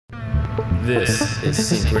This is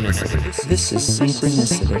Synchronicity. This is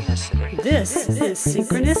Synchronicity. This is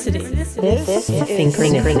Synchronicity. This is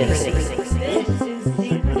Synchronicity.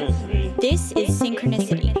 This is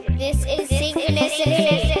Synchronicity. This is Synchronicity.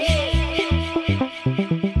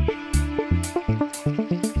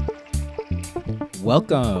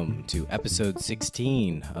 Welcome to episode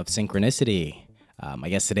 16 of Synchronicity. My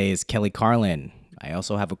guest today is Kelly Carlin. I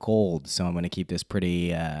also have a cold, so I'm going to keep this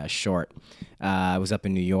pretty short. I was up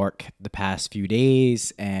in New York the past few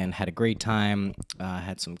days and had a great time.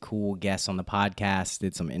 Had some cool guests on the podcast,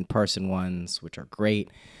 did some in-person ones, which are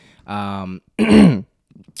great.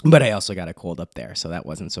 But I also got a cold up there, so that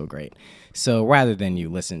wasn't so great. So rather than you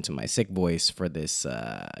listen to my sick voice for this,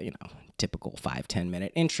 typical 5-10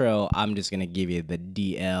 minute intro, I'm just going to give you the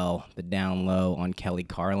DL, the down low on Kelly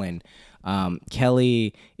Carlin.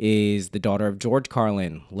 Kelly is the daughter of George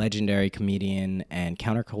Carlin, legendary comedian and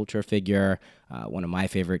counterculture figure, one of my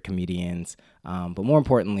favorite comedians. But more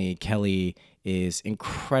importantly, Kelly is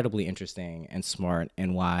incredibly interesting and smart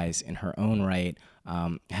and wise in her own right.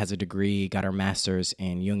 Has a degree, got her master's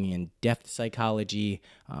in Jungian Depth Psychology,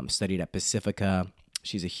 studied at Pacifica.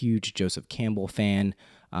 She's a huge Joseph Campbell fan,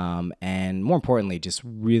 and more importantly, just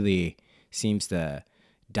really seems to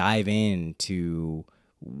dive into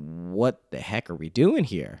what the heck are we doing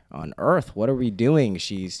here on Earth? What are we doing?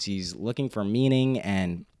 She's looking for meaning,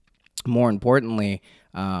 and more importantly,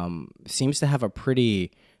 seems to have a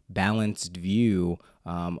pretty balanced view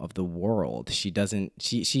of the world. She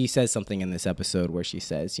says something in this episode where she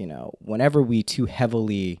says, whenever we too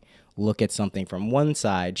heavily look at something from one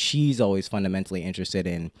side, she's always fundamentally interested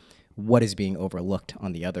in what is being overlooked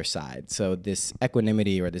on the other side. So this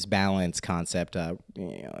equanimity or this balance concept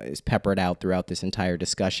is peppered out throughout this entire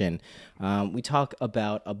discussion. We talk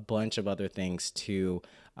about a bunch of other things too.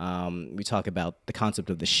 We talk about the concept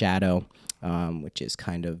of the shadow, which is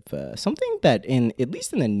kind of something that at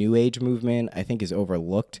least in the New Age movement, I think is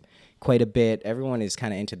overlooked quite a bit. Everyone is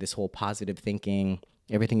kind of into this whole positive thinking.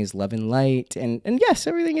 Everything is love and light. And yes,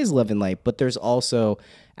 everything is love and light, but there's also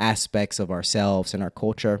aspects of ourselves and our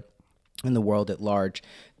culture and the world at large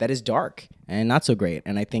that is dark and not so great.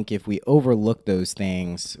 And I think if we overlook those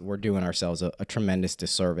things, we're doing ourselves a tremendous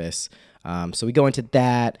disservice. So we go into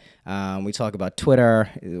that. We talk about Twitter,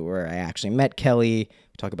 where I actually met Kelly.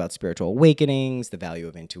 We talk about spiritual awakenings, the value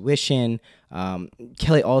of intuition.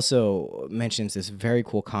 Kelly also mentions this very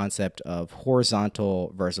cool concept of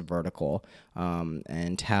horizontal versus vertical,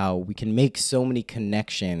 and how we can make so many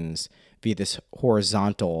connections via this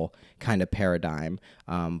horizontal kind of paradigm,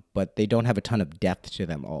 but they don't have a ton of depth to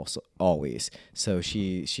them always. So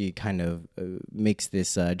she kind of makes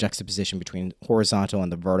this juxtaposition between horizontal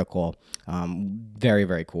and the vertical. Very,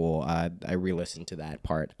 very cool. I re-listened to that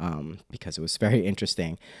part because it was very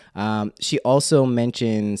interesting. She also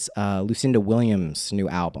mentions Lucinda Williams' new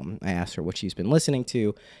album. I asked her what she's been listening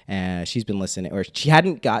to, and she's been listening, or she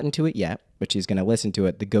hadn't gotten to it yet, but she's going to listen to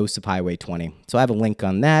it, The Ghost of Highway 20. So I have a link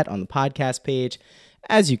on that on the podcast page.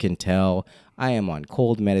 As you can tell, I am on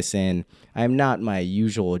cold medicine. I am not my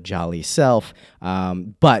usual jolly self,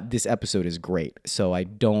 but this episode is great, so I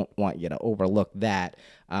don't want you to overlook that.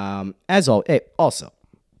 The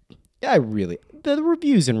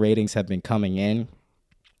reviews and ratings have been coming in.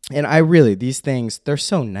 And these things, they're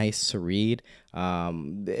so nice to read.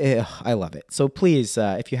 I love it. So please,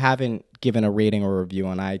 if you haven't given a rating or review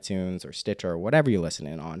on iTunes or Stitcher or whatever you're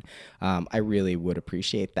listening on, I really would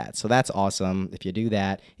appreciate that. So that's awesome if you do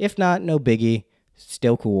that. If not, no biggie.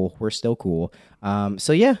 Still cool. We're still cool.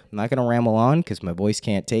 So yeah, I'm not going to ramble on because my voice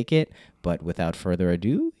can't take it. But without further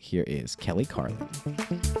ado, here is Kelly Carlin.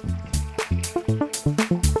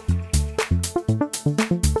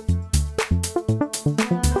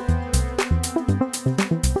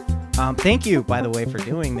 Thank you, by the way, for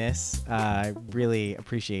doing this. I really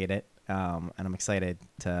appreciate it, and I'm excited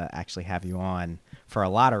to actually have you on for a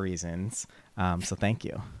lot of reasons. So thank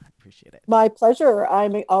you. I appreciate it. My pleasure.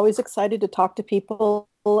 I'm always excited to talk to people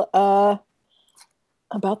about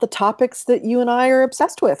the topics that you and I are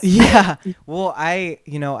obsessed with. Yeah. Well,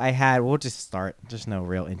 we'll just start. There's no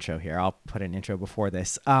real intro here. I'll put an intro before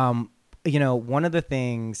this. One of the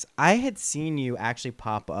things I had seen you actually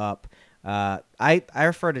pop up. I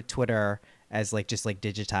refer to Twitter as just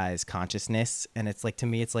digitized consciousness, and it's to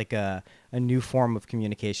me it's like a new form of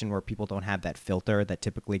communication where people don't have that filter that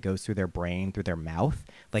typically goes through their brain through their mouth,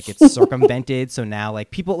 it's circumvented. So now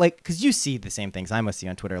people because you see the same things I must see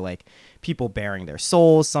on Twitter, people bearing their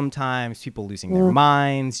souls sometimes, people losing their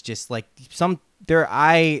minds,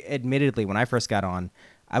 I admittedly when I first got on,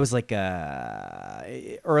 I was like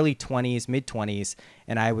early 20s, mid 20s,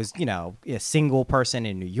 and I was, a single person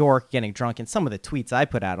in New York getting drunk. And some of the tweets I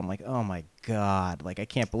put out, I'm like, oh my God, like I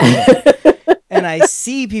can't believe it. And I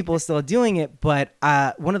see people still doing it. But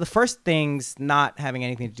one of the first things, not having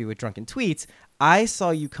anything to do with drunken tweets, I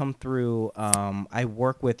saw you come through. I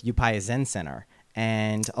work with Upaya Zen Center.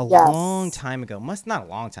 And long time ago, not a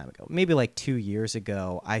long time ago, maybe like 2 years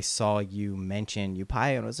ago, I saw you mention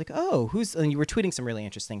Upaya, and I was like, oh, and you were tweeting some really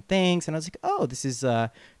interesting things. And I was like, oh, this is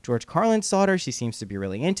George Carlin's daughter. She seems to be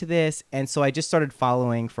really into this. And so I just started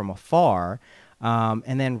following from afar.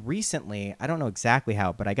 And then recently, I don't know exactly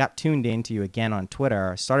how, but I got tuned into you again on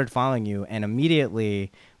Twitter, started following you, and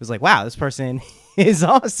immediately was like, wow, this person is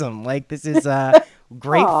awesome. Like, this is a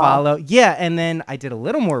great follow. Yeah. And then I did a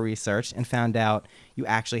little more research and found out you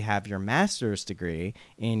actually have your master's degree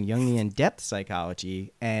in Jungian Depth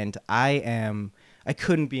Psychology. And I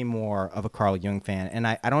couldn't be more of a Carl Jung fan. And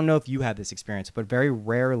I don't know if you have this experience, but very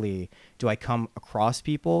rarely do I come across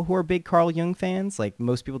people who are big Carl Jung fans. Like,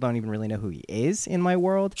 most people don't even really know who he is in my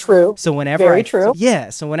world. True. So whenever Very true.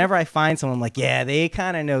 Yeah. So whenever I find someone, I'm like, yeah, they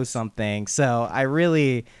kind of know something. So I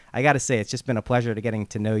got to say, it's just been a pleasure to getting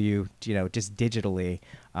to know you, just digitally.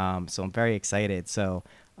 So I'm very excited. So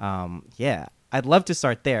yeah, I'd love to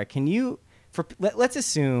start there. Let's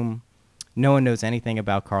assume no one knows anything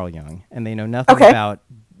about Carl Jung and they know nothing about,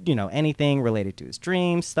 anything related to his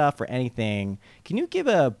dream stuff or anything. Can you give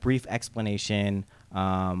a brief explanation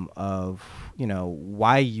of,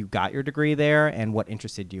 why you got your degree there and what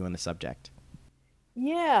interested you in the subject?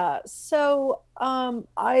 Yeah. So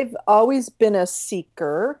I've always been a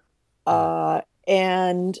seeker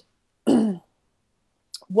and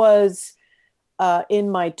was in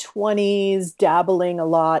my 20s dabbling a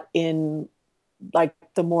lot in like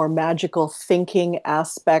the more magical thinking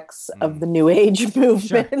aspects of the New Age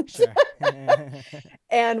movement. Sure.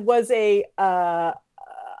 And was a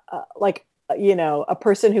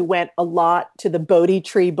person who went a lot to the Bodhi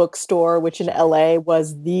Tree bookstore, which in LA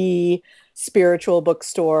was the spiritual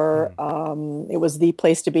bookstore. It was the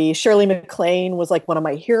place to be. Shirley MacLaine was like one of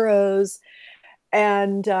my heroes.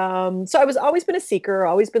 And so I was always been a seeker,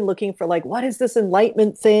 always been looking for like, what is this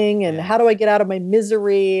enlightenment thing? And how do I get out of my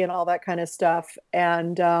misery and all that kind of stuff?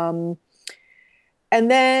 And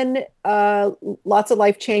then lots of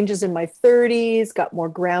life changes in my 30s, got more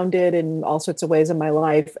grounded in all sorts of ways in my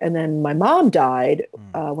life. And then my mom died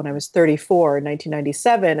when I was 34 in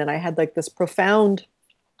 1997. And I had like this profound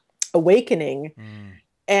awakening.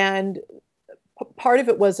 And part of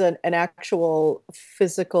it was an actual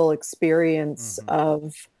physical experience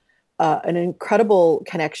of an incredible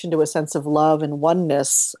connection to a sense of love and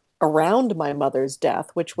oneness around my mother's death,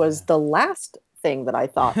 which was the last thing that I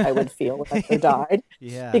thought I would feel when I died.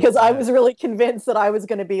 Because I was really convinced that I was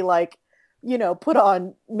going to be like, put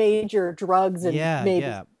on major drugs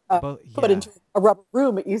and put into a rubber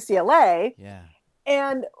room at UCLA.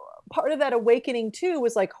 And part of that awakening too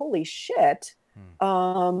was like, holy shit.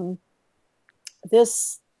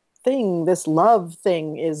 This love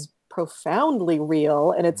thing is profoundly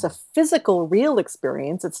real, and it's a physical, real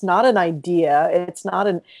experience. It's not an idea. It's not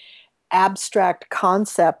an abstract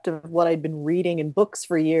concept of what I'd been reading in books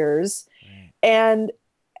for years. And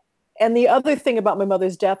the other thing about my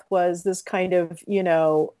mother's death was this kind of,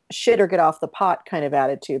 shit or get off the pot kind of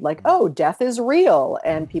attitude. Like, oh, death is real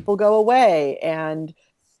and people go away. And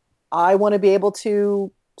I want to be able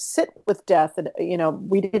to sit with death. And,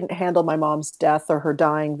 we didn't handle my mom's death or her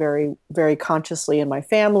dying very, very consciously in my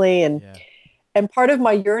family. And part of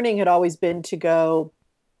my yearning had always been to go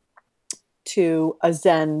to a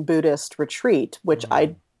Zen Buddhist retreat, which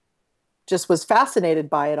I just was fascinated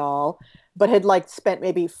by it all, but had like spent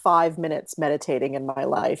maybe 5 minutes meditating in my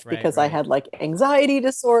life because I had like anxiety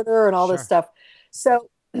disorder and all this stuff. So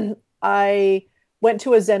I went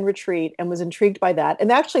to a Zen retreat and was intrigued by that.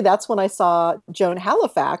 And actually that's when I saw Joan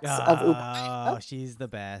Halifax of Upaya. Oh, she's the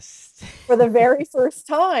best. For the very first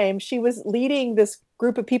time. She was leading this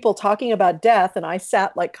group of people talking about death. And I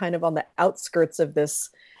sat like kind of on the outskirts of this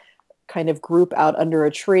kind of group out under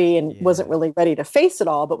a tree and wasn't really ready to face it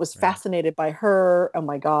all, but was fascinated by her. Oh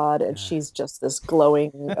my God. And she's just this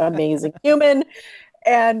glowing, amazing human.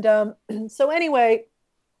 And so anyway,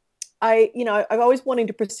 I've always wanted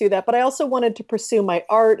to pursue that, but I also wanted to pursue my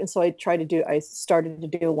art. And so I started to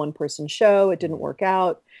do a one-person show. It didn't work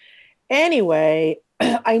out. Anyway,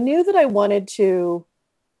 I knew that I wanted to,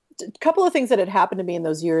 a couple of things that had happened to me in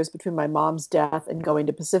those years between my mom's death and going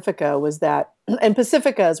to Pacifica was that, and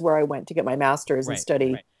Pacifica is where I went to get my master's and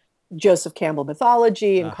study Joseph Campbell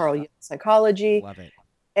mythology and Carl Jung psychology. Love it.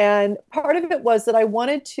 And part of it was that I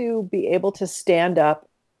wanted to be able to stand up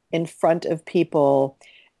in front of people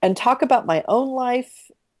and talk about my own life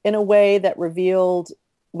in a way that revealed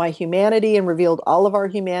my humanity and revealed all of our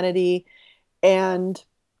humanity. And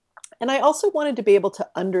I also wanted to be able to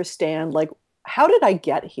understand, like, how did I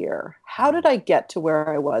get here? How did I get to where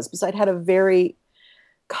I was? Because I'd had a very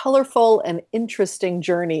colorful and interesting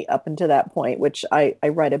journey up until that point, which I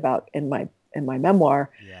write about in my memoir.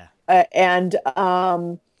 Yeah. And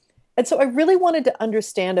so I really wanted to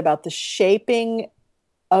understand about the shaping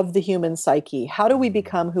of the human psyche. How do we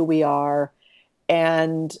become who we are?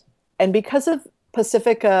 And because of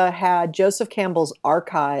Pacifica had Joseph Campbell's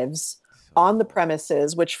archives on the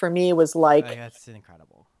premises, which for me was like, that's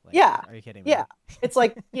incredible. Like, yeah, are you kidding me? yeah. It's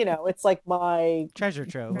like, it's like my treasure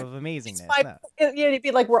trove of amazingness. It'd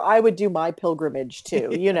be like where I would do my pilgrimage to,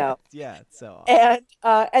 Yeah, it's so awesome.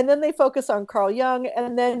 And then they focus on Carl Jung,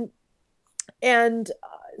 and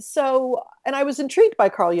I was intrigued by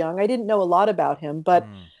Carl Jung. I didn't know a lot about him, but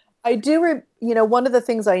I do, one of the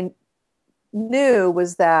things I knew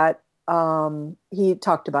was that he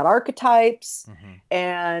talked about archetypes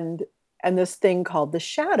and this thing called the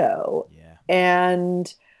shadow. Yeah.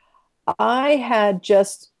 And I had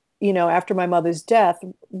just, after my mother's death,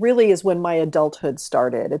 really is when my adulthood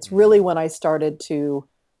started. It's really when I started to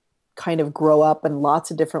kind of grow up in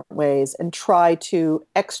lots of different ways and try to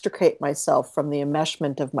extricate myself from the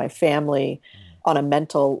enmeshment of my family on a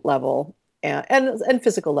mental level and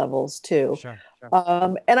physical levels too. Sure.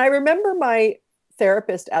 And I remember my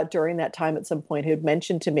therapist out during that time at some point who'd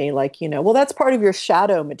mentioned to me, like, well, that's part of your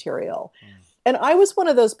shadow material. And I was one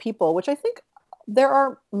of those people, which I think there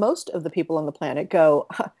are most of the people on the planet go,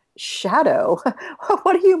 shadow?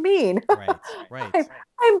 What do you mean? Right.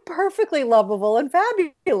 I'm perfectly lovable and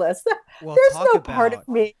fabulous. Well, there's no part of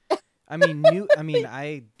me.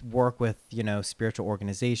 I work with, spiritual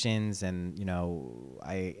organizations, and,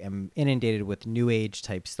 I am inundated with new age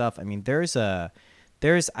type stuff. I mean, there's I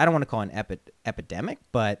don't want to call it an epidemic,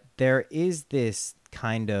 but there is this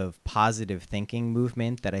kind of positive thinking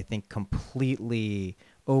movement that I think completely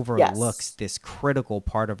overlooks this critical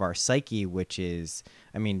part of our psyche, which is,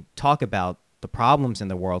 talk about the problems in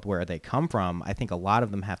the world, where they come from. I think a lot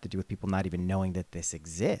of them have to do with people not even knowing that this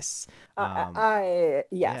exists.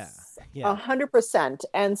 Yes, 100%.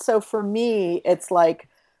 And so for me, it's like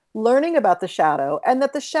learning about the shadow, and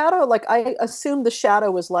that the shadow, like, I assumed the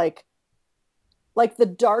shadow was like the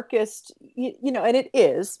darkest, and it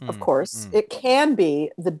is, of course, it can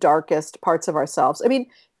be the darkest parts of ourselves. I mean,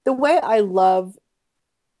 the way I love,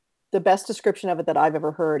 the best description of it that I've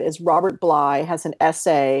ever heard is Robert Bly has an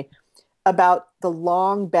essay about the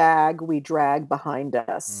long bag we drag behind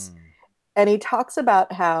us. And he talks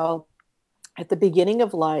about how at the beginning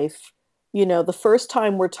of life, the first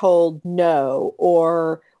time we're told no,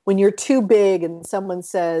 or when you're too big and someone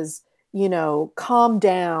says, calm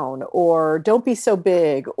down, or don't be so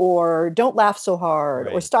big, or don't laugh so hard,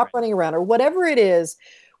 or stop running around, or whatever it is,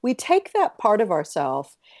 we take that part of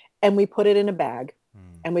ourselves and we put it in a bag.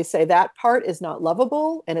 And we say that part is not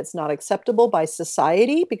lovable and it's not acceptable by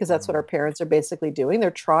society, because that's what our parents are basically doing.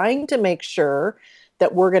 They're trying to make sure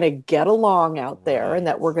that we're going to get along out there and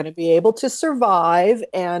that we're going to be able to survive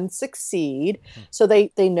and succeed. So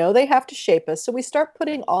they know they have to shape us. So we start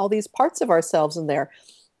putting all these parts of ourselves in there.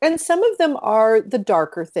 And some of them are the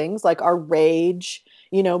darker things, like our rage,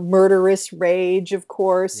 murderous rage, of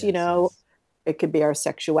course, it could be our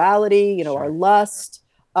sexuality, our lust.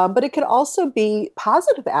 But it could also be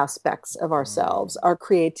positive aspects of ourselves, our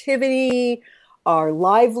creativity, our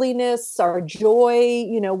liveliness, our joy,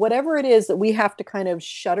 whatever it is that we have to kind of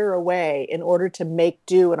shudder away in order to make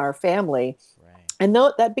do in our family. And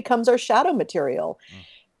that becomes our shadow material.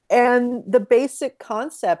 And the basic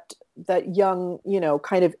concept that Jung,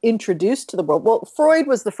 kind of introduced to the world. Well, Freud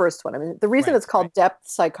was the first one. I mean, the reason it's called depth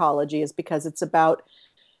psychology is because it's about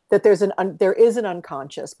that there is an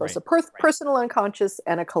unconscious, both a personal unconscious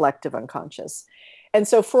and a collective unconscious. And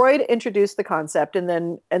so Freud introduced the concept, and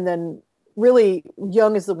then really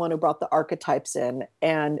Jung is the one who brought the archetypes in,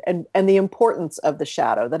 and the importance of the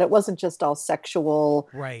shadow, that it wasn't just all sexual,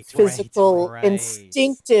 physical,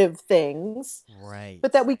 instinctive things,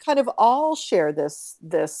 but that we kind of all share this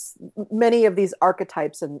many of these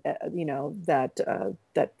archetypes, and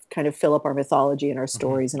that kind of fill up our mythology and our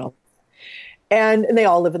stories and all. And they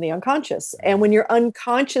all live in the unconscious. And when you're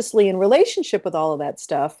unconsciously in relationship with all of that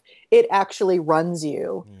stuff, it actually runs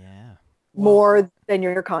you more than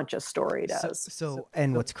your conscious story does.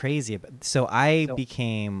 And what's crazy I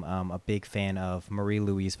became a big fan of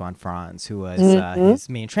Marie-Louise von Franz, who was his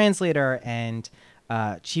main translator. And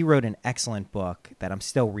she wrote an excellent book that I'm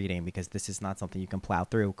still reading because this is not something you can plow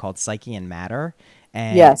through, called Psyche and Matter.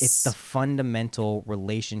 And it's the fundamental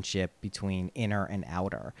relationship between inner and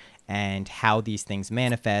outer and how these things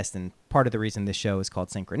manifest. And part of the reason this show is called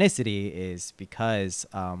Synchronicity is because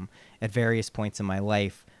at various points in my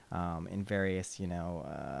life, in various,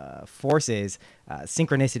 forces,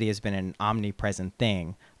 synchronicity has been an omnipresent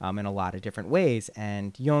thing in a lot of different ways.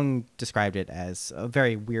 And Jung described it as a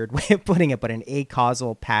very weird way of putting it, but an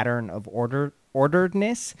acausal pattern of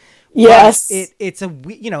orderedness. Yes. It's a,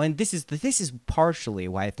 and this is partially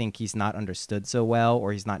why I think he's not understood so well,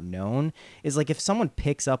 or he's not known, is like if someone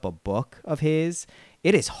picks up a book of his,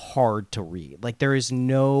 it is hard to read. Like there's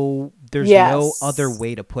no other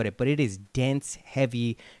way to put it, but it is dense,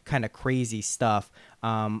 heavy, kind of crazy stuff.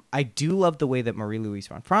 I do love the way that Marie-Louise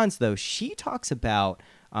von Franz, though, she talks about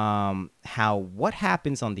how what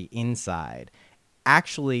happens on the inside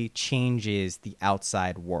actually changes the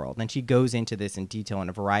outside world. And she goes into this in detail in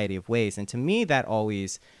a variety of ways. And to me, that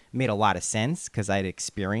always made a lot of sense because I'd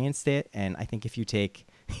experienced it. And I think if you take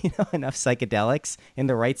enough psychedelics in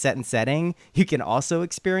the right set and setting, you can also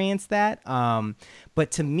experience that.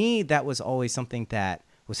 But to me, that was always something that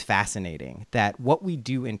was fascinating, that what we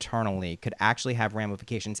do internally could actually have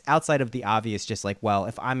ramifications outside of the obvious, just like, well,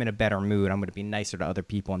 if I'm in a better mood, I'm going to be nicer to other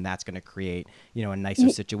people, and that's going to create, a nicer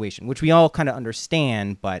situation, which we all kind of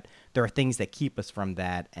understand, but there are things that keep us from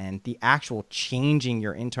that. And the actual changing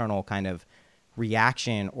your internal kind of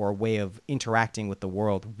reaction or way of interacting with the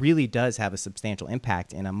world really does have a substantial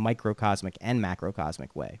impact in a microcosmic and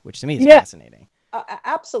macrocosmic way, which to me is fascinating.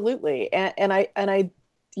 Absolutely. And I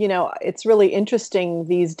it's really interesting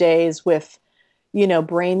these days with,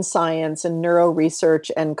 brain science and neuro research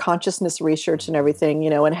and consciousness research and everything,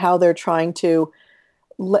 and how they're trying to,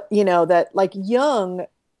 that like Jung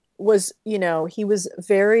was, he was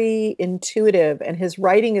very intuitive, and his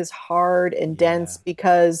writing is hard and dense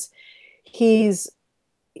because he's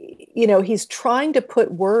trying to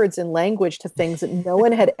put words and language to things that no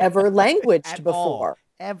one had ever languaged before.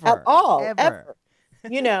 Ever.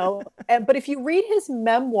 But if you read his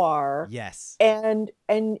memoir, and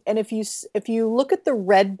if you look at the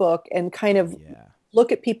Red Book and kind of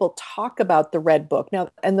look at people talk about the Red Book now,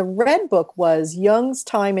 and the Red Book was Jung's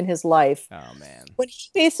time in his life, when he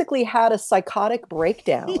basically had a psychotic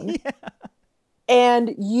breakdown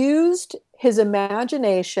and used his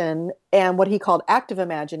imagination and what he called active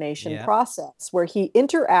imagination process, where he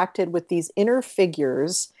interacted with these inner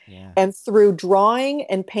figures, and through drawing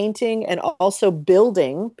and painting and also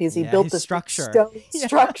building, because he built this stone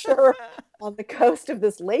structure on the coast of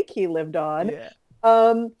this lake he lived on.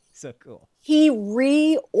 So cool. He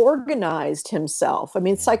reorganized himself. I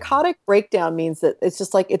mean, psychotic breakdown means that it's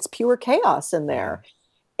just like it's pure chaos in there.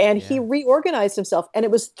 And he reorganized himself. And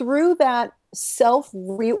it was through that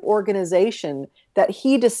self-reorganization that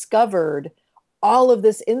he discovered all of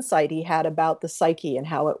this insight he had about the psyche and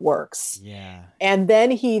how it works. And then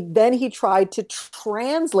he tried to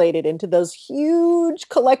translate it into those huge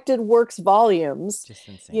collected works volumes, just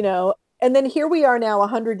insane. And then here we are now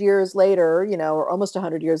 100 years later, or almost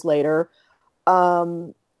 100 years later,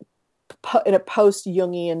 in a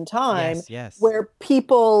post-Jungian time, where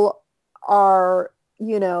people are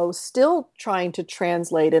still trying to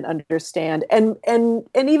translate and understand and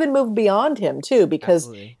even move beyond him too,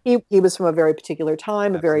 because he was from a very particular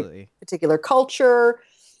time, a very particular culture.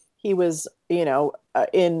 He was, in,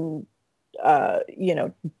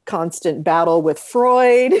 constant battle with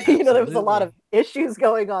Freud. There was a lot of issues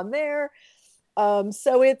going on there.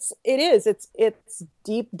 So it's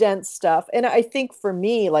deep, dense stuff. And I think for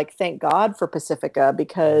me, like, thank God for Pacifica,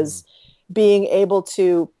 because being able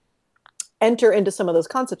to enter into some of those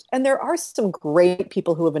concepts. And there are some great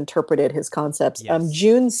people who have interpreted his concepts.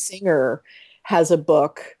 June Singer has a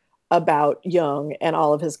book about Jung and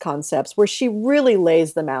all of his concepts where she really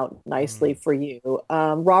lays them out nicely for you.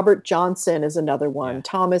 Robert Johnson is another one.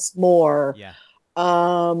 Thomas More.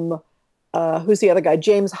 Who's the other guy?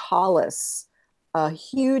 James Hollis. A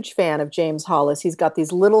huge fan of James Hollis. He's got these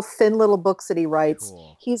thin little books that he writes.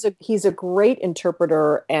 Cool. He's a great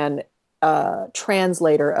interpreter and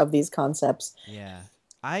translator of these concepts. They're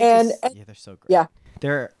so great.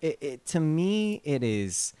 To me, it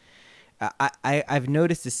is. I've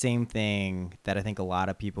noticed the same thing that I think a lot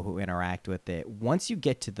of people who interact with it, once you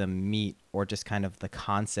get to the meat or just kind of the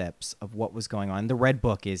concepts of what was going on, the Red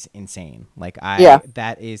Book is insane. Like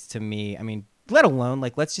that is, to me, I mean, let alone,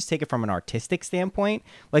 like, let's just take it from an artistic standpoint.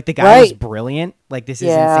 Like, the guy was brilliant. Like, this is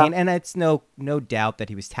insane. And it's no doubt that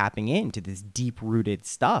he was tapping into this deep rooted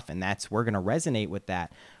stuff, and we're going to resonate with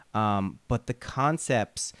that. But the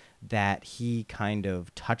concepts that he kind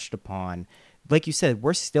of touched upon, like you said,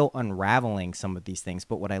 we're still unraveling some of these things.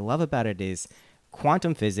 But what I love about it is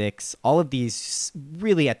quantum physics, all of these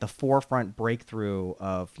really at the forefront breakthrough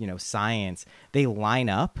of, science, they line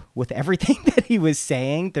up with everything that he was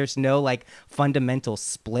saying. There's no like fundamental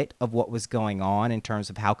split of what was going on in terms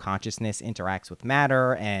of how consciousness interacts with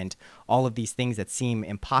matter and all of these things that seem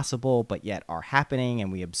impossible but yet are happening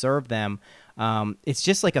and we observe them. It's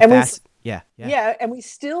just like a fast... Yeah. And we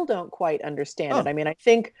still don't quite understand it. I mean, I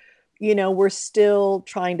think, we're still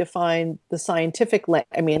trying to find the scientific,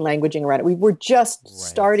 languaging around it. We're just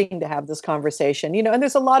starting to have this conversation, and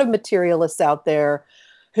there's a lot of materialists out there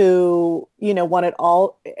who, want it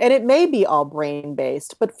all, and it may be all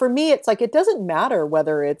brain-based, but for me, it's like, it doesn't matter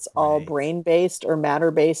whether it's all brain-based or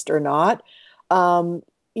matter-based or not.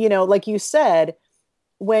 Like you said,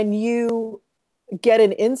 when you get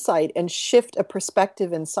an insight and shift a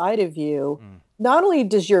perspective inside of you, not only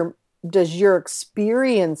does your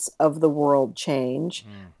experience of the world change,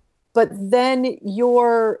 but then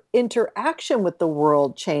your interaction with the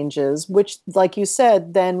world changes, which, like you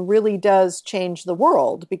said, then really does change the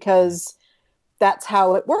world, because that's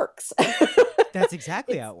how it works. That's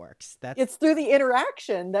exactly how it works. It's through the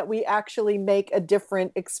interaction that we actually make a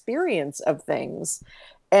different experience of things.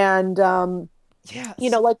 And, go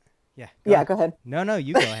ahead. No,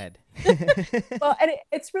 you go ahead. Well, and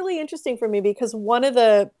it's really interesting for me because one of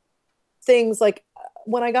the things, like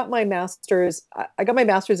when I got my master's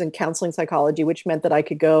in counseling psychology, which meant that I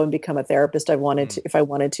could go and become a therapist if I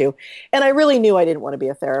wanted to. And I really knew I didn't want to be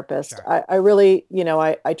a therapist. Sure. I really,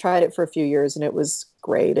 I tried it for a few years and it was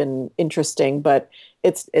great and interesting, but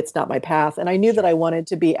it's not my path. And I knew that I wanted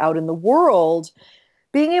to be out in the world,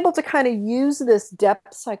 being able to kind of use this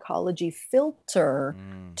depth psychology filter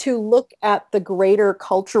to look at the greater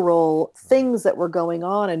cultural things that were going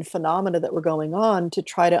on and phenomena that were going on, to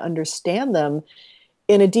try to understand them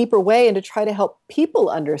in a deeper way and to try to help people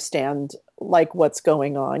understand like what's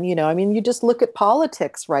going on. You just look at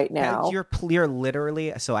politics right now. You're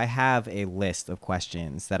literally, so I have a list of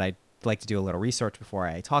questions that I like to do a little research before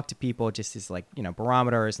I talk to people, just as like,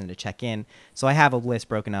 barometers and to check in. So I have a list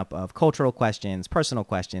broken up of cultural questions, personal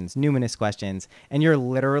questions, numinous questions, and you're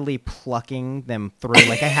literally plucking them through.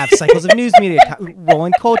 Like I have cycles of news media,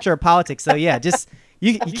 rolling culture, politics. So yeah, just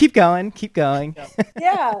you keep going.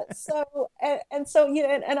 Yeah. So, and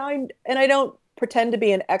I don't pretend to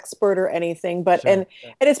be an expert or anything, but, and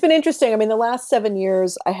it's been interesting. I mean, the last 7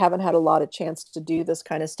 years, I haven't had a lot of chance to do this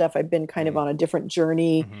kind of stuff. I've been kind of on a different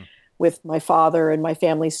journey with my father and my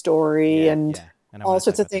family story and all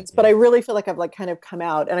sorts of things. But I really feel like I've like kind of come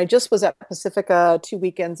out. And I just was at Pacifica 2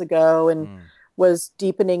 weekends ago and was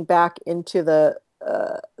deepening back into the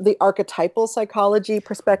archetypal psychology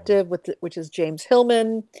perspective, which is James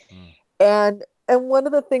Hillman. And one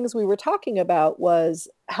of the things we were talking about was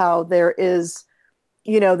how there is,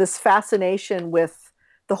 this fascination with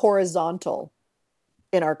the horizontal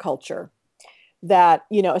in our culture. That,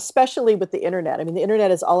 especially with the internet. I mean, the internet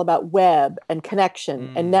is all about web and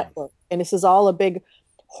connection and network. And this is all a big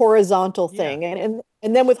horizontal thing. And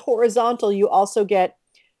then with horizontal, you also get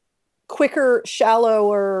quicker,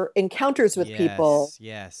 shallower encounters with people.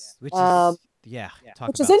 Yes. Which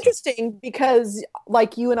is interesting because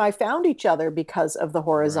like you and I found each other because of the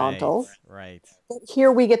horizontal. Right.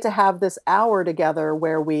 Here we get to have this hour together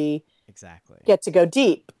where we get to go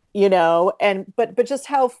deep, and but just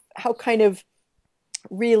how kind of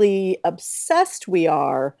really obsessed we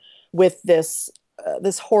are with this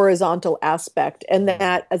horizontal aspect, and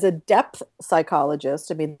that as a depth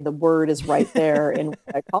psychologist, I mean, the word is right there in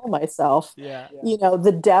what I call myself.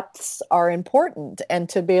 The depths are important, and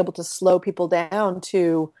to be able to slow people down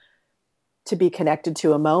to be connected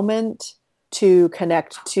to a moment, to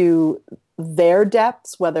connect to their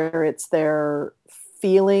depths, whether it's their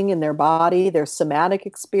feeling in their body, their somatic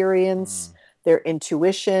experience, their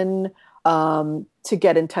intuition, to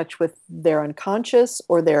get in touch with their unconscious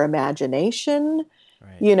or their imagination,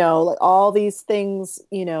 like all these things,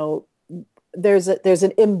 there's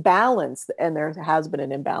an imbalance, and there has been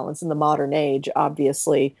an imbalance in the modern age,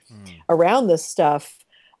 obviously, around this stuff.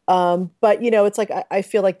 But, it's like, I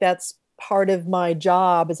feel like that's part of my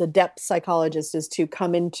job as a depth psychologist, is to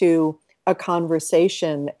come into a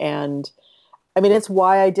conversation. And I mean, it's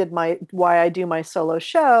why I do my solo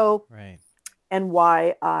show, and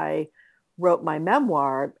why I wrote my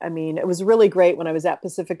memoir. I mean, it was really great when I was at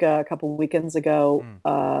Pacifica a couple of weekends ago.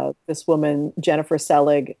 This woman, Jennifer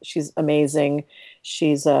Selig, she's amazing.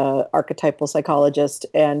 She's a archetypal psychologist.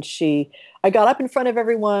 And I got up in front of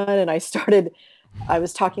everyone and I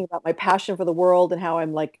was talking about my passion for the world and how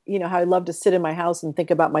I'm like, how I love to sit in my house and think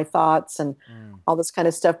about my thoughts and all this kind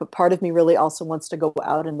of stuff. But part of me really also wants to go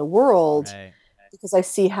out in the world because I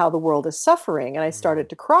see how the world is suffering. And I started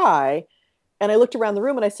to cry. And I looked around the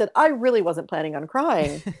room and I said, I really wasn't planning on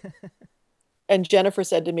crying. And Jennifer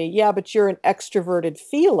said to me, yeah, but you're an extroverted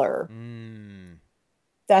feeler.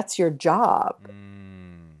 That's your job,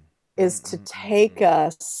 is to take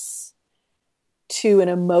us to an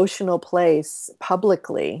emotional place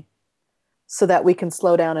publicly so that we can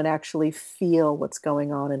slow down and actually feel what's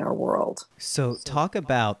going on in our world. So talk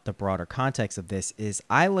about the broader context of this. Is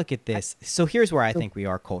I look at this. So here's where I think we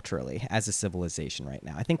are culturally as a civilization right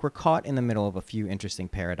now. I think we're caught in the middle of a few interesting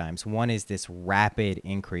paradigms. One is this rapid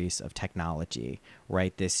increase of technology,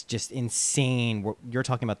 right? This just insane, you're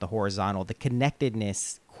talking about the horizontal, the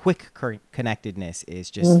connectedness, quick connectedness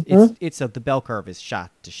is just, the bell curve is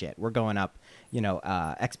shot to shit. We're going up,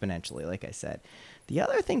 exponentially, like I said. The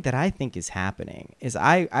other thing that I think is happening is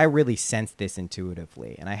I really sense this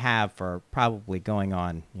intuitively, and I have for probably going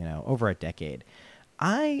on, over a decade.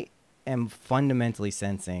 I am fundamentally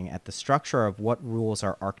sensing at the structure of what rules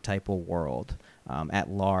our archetypal world at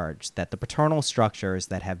large, that the paternal structures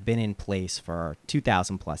that have been in place for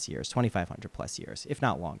 2,000 plus years, 2,500 plus years, if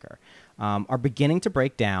not longer, are beginning to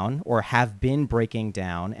break down or have been breaking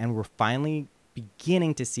down, and we're finally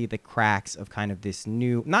beginning to see the cracks of kind of this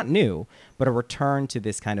new, not new, but a return to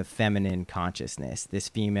this kind of feminine consciousness, this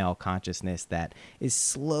female consciousness that is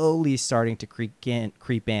slowly starting to creep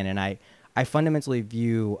in. And I fundamentally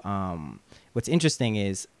view, what's interesting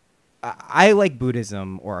is I like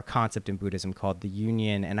Buddhism, or a concept in Buddhism called the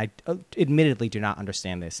union, and I admittedly do not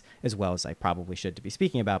understand this as well as I probably should to be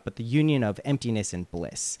speaking about, but the union of emptiness and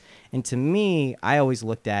bliss. And to me, I always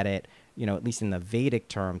looked at it, at least in the Vedic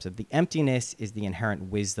terms, of the emptiness is the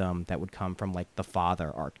inherent wisdom that would come from like the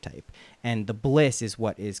father archetype. And the bliss is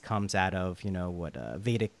what comes out of, what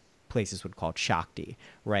Vedic places would call Shakti,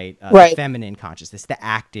 right? The feminine consciousness, the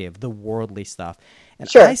active, the worldly stuff. And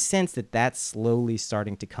I sense that that's slowly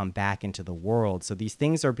starting to come back into the world. So these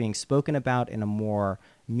things are being spoken about in a more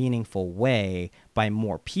meaningful way by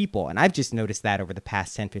more people. And I've just noticed that over the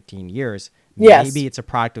past 10, 15 years. Yes. Maybe it's a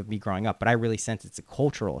product of me growing up, but I really sense it's a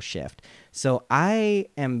cultural shift. So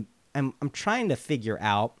I'm trying to figure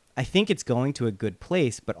out, I think it's going to a good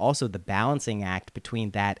place, but also the balancing act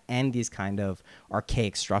between that and these kind of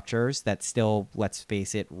archaic structures that still, let's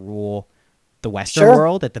face it, rule the Western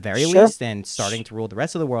world at the very least, and starting to rule the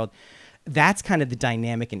rest of the world. That's kind of the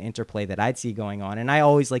dynamic and interplay that I'd see going on. And I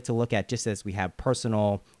always like to look at, just as we have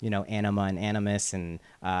personal, anima and animus and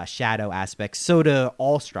shadow aspects, so do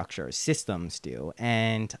all structures, systems do.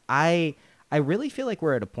 And I really feel like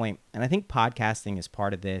we're at a point, and I think podcasting is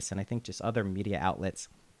part of this, and I think just other media outlets,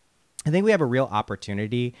 I think we have a real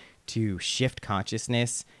opportunity to shift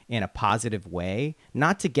consciousness in a positive way,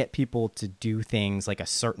 not to get people to do things like a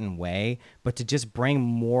certain way, but to just bring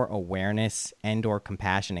more awareness and or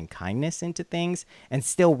compassion and kindness into things, and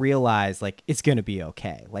still realize like it's going to be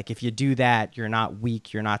okay. Like if you do that, you're not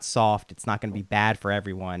weak, you're not soft, it's not going to be bad for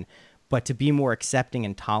everyone. But to be more accepting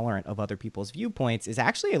and tolerant of other people's viewpoints is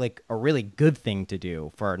actually like a really good thing to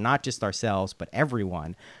do for not just ourselves, but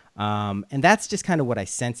everyone. And that's just kind of what I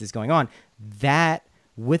sense is going on. That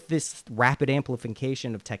with this rapid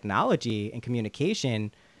amplification of technology and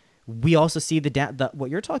communication, we also see the what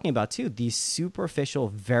you're talking about too, these superficial,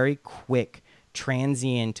 very quick,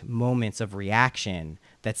 transient moments of reaction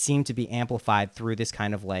that seem to be amplified through this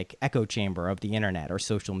kind of like echo chamber of the internet or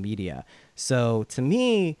social media. So to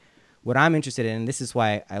me, what I'm interested in, and this is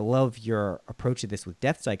why I love your approach to this with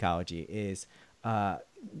depth psychology, is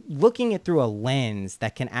looking at through a lens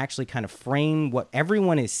that can actually kind of frame what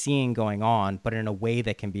everyone is seeing going on, but in a way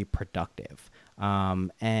that can be productive.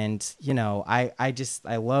 And,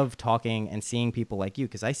 I love talking and seeing people like you,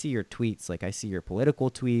 because I see your tweets, like I see your political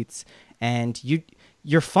tweets, and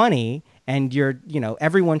you're funny, and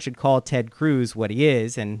everyone should call Ted Cruz what he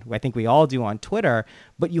is, and I think we all do on Twitter,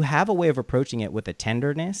 but you have a way of approaching it with a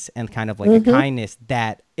tenderness and kind of like a kindness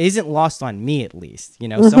that isn't lost on me, at least.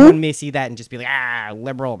 Someone may see that and just be like,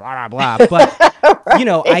 liberal, blah, blah, blah. But,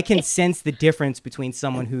 I can sense the difference between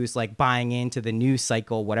someone who's like buying into the news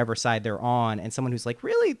cycle, whatever side they're on, and someone who's like,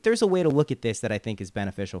 really, there's a way to look at this that I think is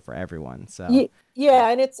beneficial for everyone. So yeah,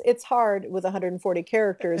 and it's hard with 140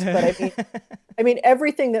 characters, but I mean,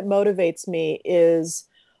 everything that motivates me is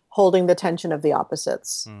holding the tension of the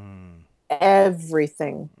opposites.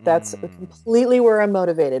 Everything. That's completely where I'm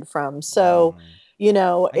motivated from. So, I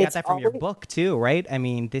got that from your book too, right? I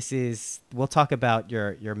mean, we'll talk about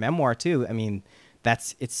your memoir too. I mean, I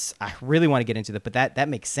really want to get into that, but that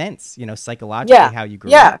makes sense, psychologically, how you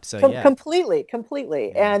grew up. So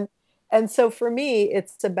completely. Yeah. And so for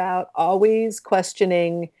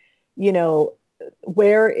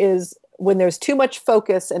what when there's too much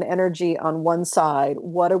focus and energy on one side,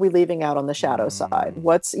 what are we leaving out on the shadow side?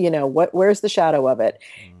 What's, where's the shadow of it?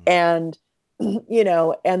 And,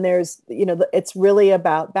 and there's, it's really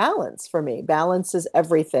about balance for me. Balance is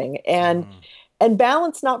everything. And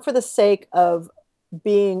balance, not for the sake of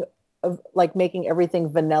being like making everything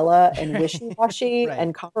vanilla and wishy-washy Right.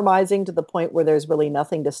 and compromising to the point where there's really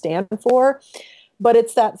nothing to stand for. But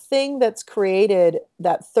it's that thing that's created,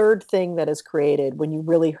 that third thing that is created when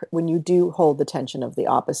you do hold the tension of the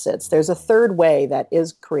opposites. There's a third way that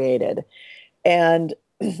is created. And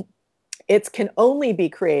it can only be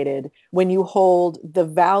created when you hold the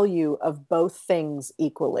value of both things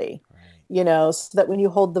equally. Right. So that when you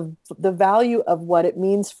hold the value of what it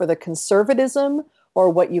means for the conservatism, or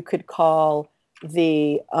what you could call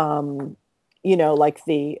the, like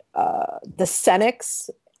the Senex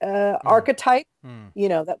archetype,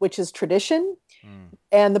 that which is tradition,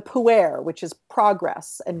 and the puer, which is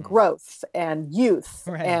progress and growth and youth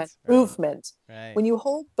and movement. Right. When you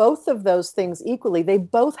hold both of those things equally, they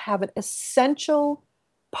both have an essential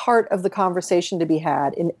part of the conversation to be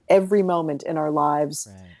had in every moment in our lives,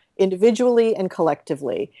 individually and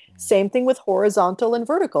collectively. Same thing with horizontal and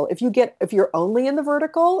vertical. If you're only in the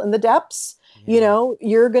vertical and the depths, you're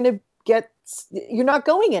not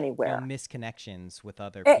going anywhere. Misconnections with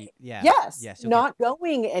other people. Yes. Not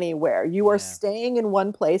going anywhere. You are staying in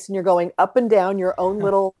one place and you're going up and down your own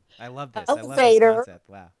little I love this. elevator. I love this concept.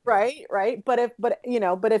 Wow. Right. But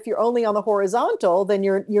if you're only on the horizontal, then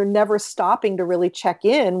you're never stopping to really check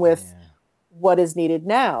in with what is needed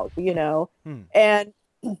now,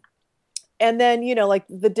 And then, like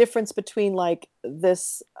the difference between like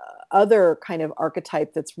this other kind of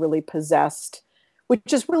archetype that's really possessed,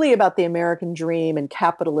 which is really about the American dream and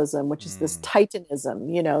capitalism, which is this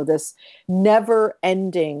titanism, this never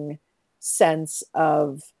ending sense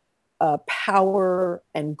of power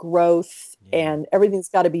and growth, and everything's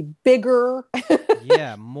got to be bigger.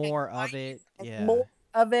 More of it. More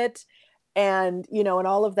of it. And, and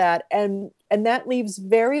all of that. And that leaves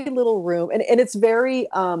very little room. And it's very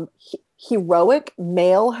heroic,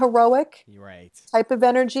 male heroic type of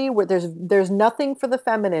energy, where there's nothing for the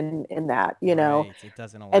feminine in that, Right. It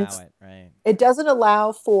doesn't allow it, right? It doesn't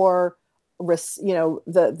allow for,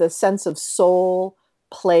 the sense of soul,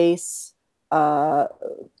 place,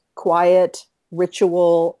 quiet,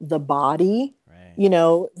 ritual, the body. Right.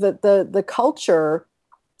 The culture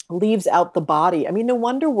leaves out the body. I mean, no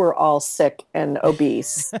wonder we're all sick and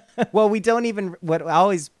obese. Well, what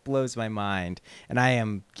always blows my mind, and I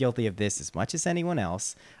am guilty of this as much as anyone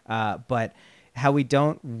else, but how we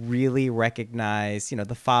don't really recognize,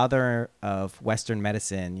 the father of Western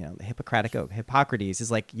medicine, the Hippocratic Oath, Hippocrates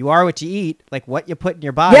is like, you are what you eat, like what you put in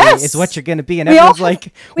your body is what you're going to be. And everyone's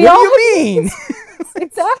like, what do you mean?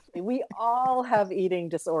 Exactly. We all have eating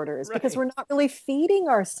disorders because we're not really feeding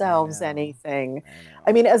ourselves anything.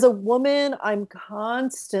 I mean, as a woman, I'm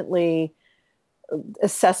constantly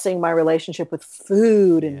assessing my relationship with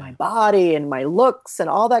food and my body and my looks and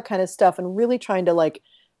all that kind of stuff, and really trying to like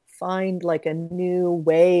find like a new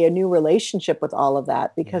relationship with all of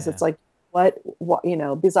that, because it's like, what,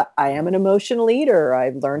 because I am an emotional eater.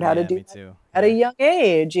 I've learned how to do that at a young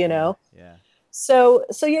age, So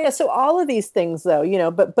all of these things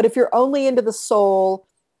though, but if you're only into the soul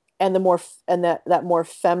and that more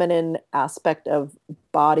feminine aspect of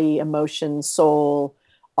body, emotion, soul,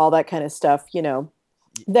 all that kind of stuff,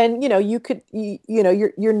 then,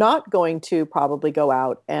 you're not going to probably go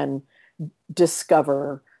out and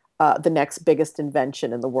discover the next biggest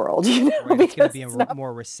invention in the world, Right, it's going to be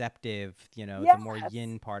more receptive, the more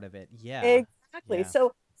yin part of it. Yeah, exactly. Yeah.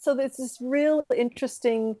 So there's this real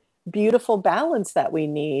interesting, beautiful balance that we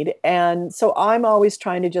need. And so I'm always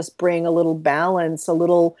trying to just bring a little balance, a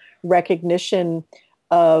little recognition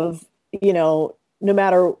of, no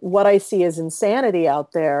matter what I see as insanity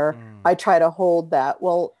out there, I try to hold that.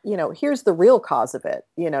 Well, here's the real cause of it.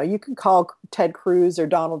 You can call Ted Cruz or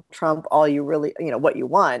Donald Trump all you really, what you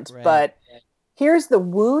want, but here's the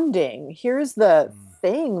wounding. Here's the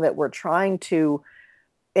thing that we're trying to,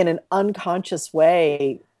 in an unconscious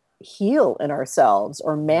way, heal in ourselves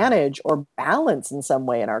or manage or balance in some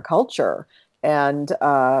way in our culture. And, and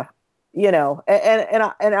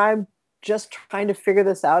I'm just trying to figure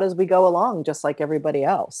this out as we go along, just like everybody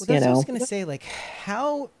else. Well, that's what I was going to say, like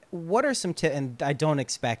what are some tips, and I don't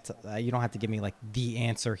expect, you don't have to give me like the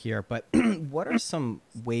answer here, but what are some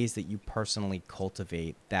ways that you personally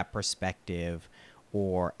cultivate that perspective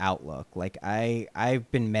or outlook. Like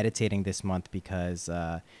I've been meditating this month because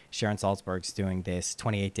Sharon Salzberg's doing this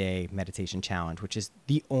 28-day meditation challenge, which is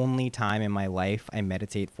the only time in my life I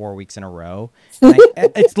meditate 4 weeks in a row.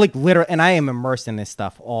 And it's like literal, and I am immersed in this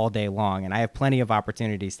stuff all day long, and I have plenty of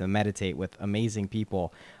opportunities to meditate with amazing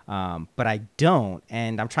people, but I don't,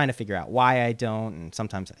 and I'm trying to figure out why I don't, and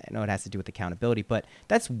sometimes I know it has to do with accountability, but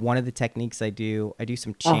that's one of the techniques I do. I do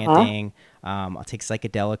some chanting. I'll take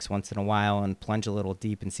psychedelics once in a while and plunge a little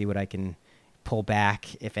deep and see what I can pull back,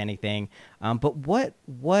 if anything. But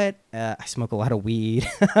what I smoke a lot of weed.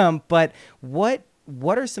 But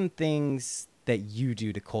what are some things that you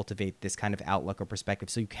do to cultivate this kind of outlook or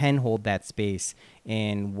perspective so you can hold that space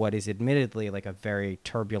in what is admittedly like a very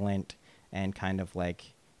turbulent and kind of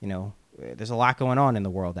like, there's a lot going on in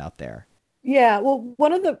the world out there? Yeah, well,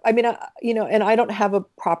 and I don't have a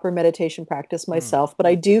proper meditation practice myself, but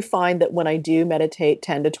I do find that when I do meditate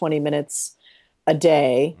 10 to 20 minutes a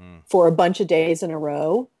day for a bunch of days in a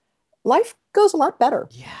row, life goes a lot better.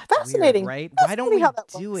 Yeah, fascinating, weird, right? Fascinating why don't we how that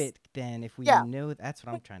do works. it then if we know? That's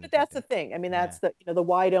what I'm trying to But that's think the thing. I mean, that's Yeah. the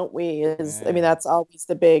why don't we is, Yeah. that's always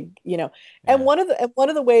the big, and Yeah. one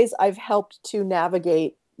of the ways I've helped to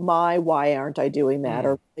navigate my why aren't I doing that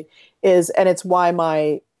and it's why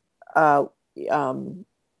my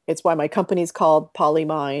it's why my company's called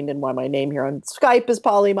Polymind and why my name here on Skype is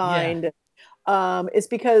Polymind. Is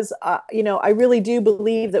because I really do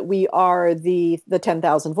believe that we are the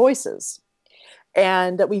 10,000 voices,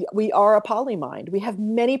 and that we are a polymind. We have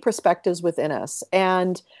many perspectives within us,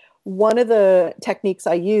 and one of the techniques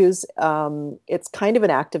I use, it's kind of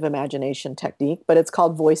an active imagination technique, but it's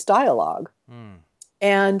called voice dialogue.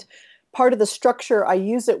 And part of the structure I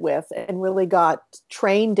use it with and really got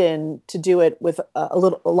trained in to do it with a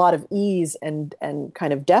lot of ease and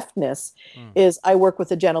kind of deftness is I work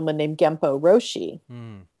with a gentleman named Genpo Roshi,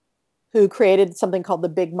 who created something called the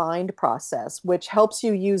Big Mind process, which helps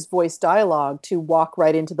you use voice dialogue to walk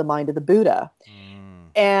right into the mind of the Buddha.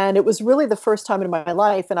 And it was really the first time in my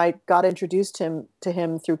life, and I got introduced to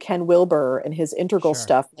him through Ken Wilber and his integral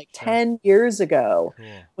stuff 10 years ago,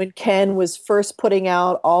 when Ken was first putting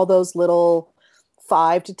out all those little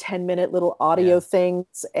 5 to 10 minute little audio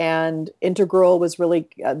things, and integral was really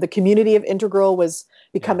the community of integral was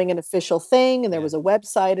becoming an official thing, and there was a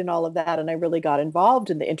website and all of that, and I really got involved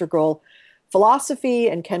in the integral philosophy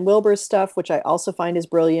and Ken Wilber's stuff, which I also find is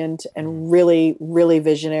brilliant and really, really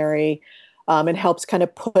visionary. And helps kind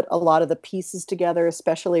of put a lot of the pieces together,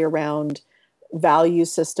 especially around value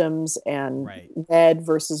systems and red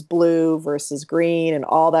versus blue versus green and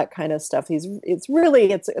all that kind of stuff. It's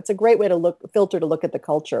a great way to filter to look at the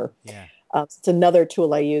culture. It's another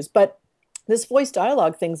tool I use, but this voice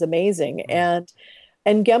dialogue thing's amazing. And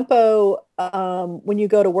Genpo, when you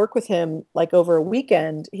go to work with him, like over a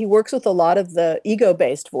weekend, he works with a lot of the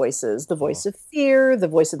ego-based voices, the voice of fear, the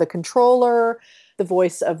voice of the controller, the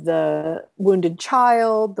voice of the wounded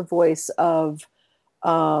child, the voice of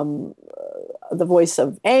anger,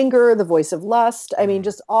 the voice of lust. I mean,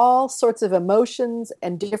 just all sorts of emotions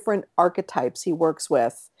and different archetypes he works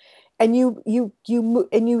with. And you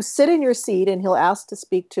sit in your seat, and he'll ask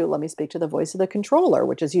to let me speak to the voice of the controller,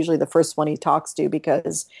 which is usually the first one he talks to,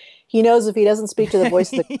 because he knows if he doesn't speak to the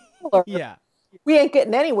voice of the controller, we ain't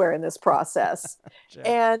getting anywhere in this process.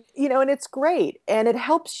 And, and it's great. And it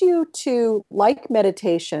helps you to, like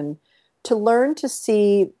meditation, to learn to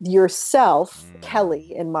see yourself,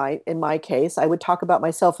 Kelly, in my case. I would talk about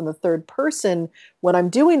myself in the third person when I'm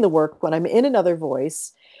doing the work, when I'm in another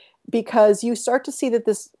voice, because you start to see that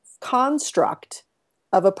this construct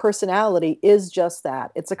of a personality is just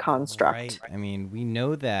that. It's a construct. Right. I mean, we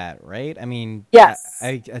know that, right? I mean, yes,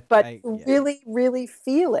 but really, really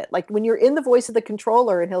feel it. Like when you're in the voice of the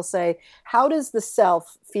controller and he'll say, how does the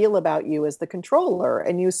self feel about you as the controller?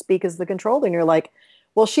 And you speak as the controller and you're like,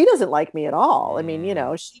 well, she doesn't like me at all. I mean,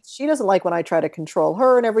 she doesn't like when I try to control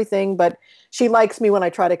her and everything, but she likes me when I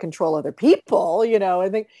try to control other people, I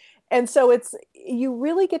think. And so you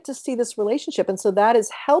really get to see this relationship. And so that has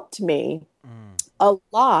helped me a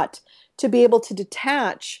lot to be able to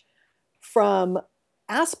detach from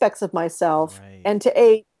aspects of myself and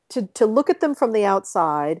to look at them from the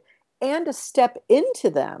outside and to step into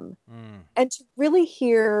them and to really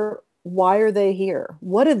hear, why are they here?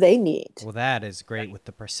 What do they need? Well, that is great with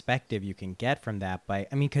the perspective you can get from that.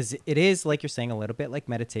 Because it is, like you're saying, a little bit like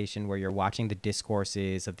meditation, where you're watching the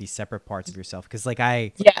discourses of these separate parts of yourself. Because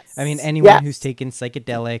I mean, anyone who's taken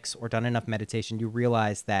psychedelics or done enough meditation, you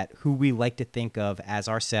realize that who we like to think of as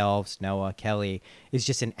ourselves, Noah, Kelly, is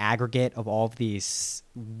just an aggregate of all of these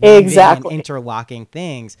weaving and interlocking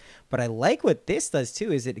things. But I like what this does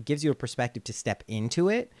too, is it gives you a perspective to step into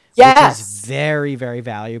it, which is very, very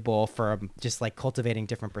valuable for just like cultivating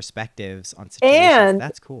different perspectives on situations. And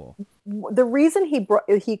that's cool. The reason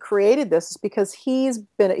he created this is because he's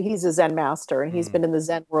a Zen master, and he's been in the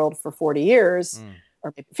Zen world for 40 years.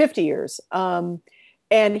 Or maybe 50 years. And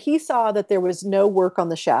he saw that there was no work on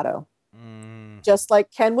the shadow, just like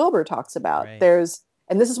Ken Wilber talks about. Right.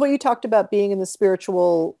 And this is what you talked about, being in the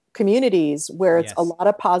spiritual communities where it's a lot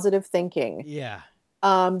of positive thinking. Yeah.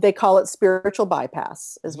 They call it spiritual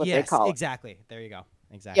bypass is what they call it. Exactly. There you go.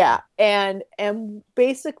 Exactly. Yeah. And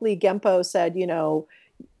basically Genpo said,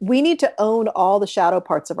 we need to own all the shadow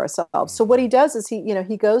parts of ourselves. So what he does is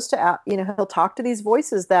he goes to, he'll talk to these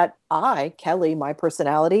voices that Kelly, my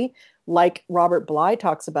personality, like Robert Bly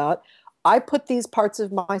talks about, I put these parts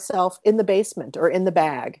of myself in the basement or in the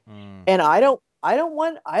bag. And I don't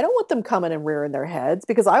want them coming and rearing their heads,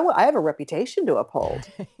 because I have a reputation to uphold.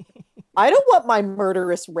 I don't want my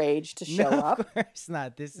murderous rage to show up. Of course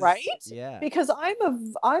not. This is right. Yeah. Because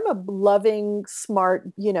I'm a loving,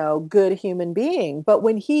 smart, good human being. But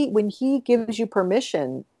when he gives you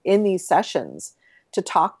permission in these sessions to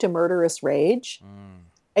talk to murderous rage,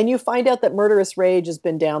 and you find out that murderous rage has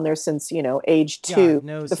been down there since, age 2,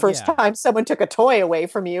 the first time someone took a toy away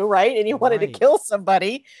from you, right? And you wanted to kill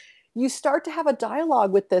somebody. You start to have a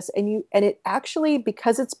dialogue with this, and it actually,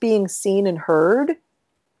 because it's being seen and heard,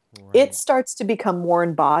 it starts to become more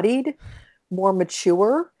embodied, more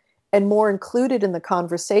mature, and more included in the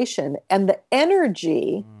conversation. And the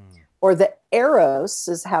energy, or the eros,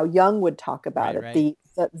 is how Jung would talk about it. Right.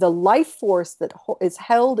 The life force that is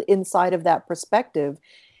held inside of that perspective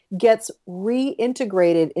gets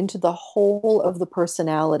reintegrated into the whole of the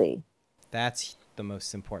personality. That's the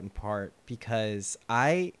most important part, because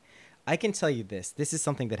I can tell you this. This is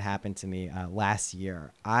something that happened to me last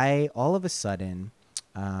year. All of a sudden,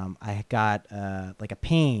 I got like a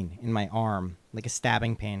pain in my arm, like a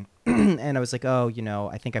stabbing pain. And I was like,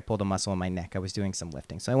 I think I pulled a muscle in my neck. I was doing some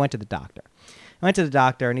lifting. So I went to the doctor.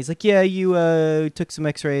 And he's like, yeah, you took some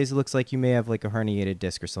x-rays. It looks like you may have like a herniated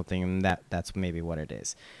disc or something. And that's maybe what it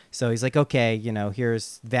is. So he's like, okay,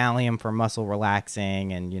 here's Valium for muscle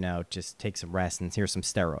relaxing, and, just take some rest, and here's some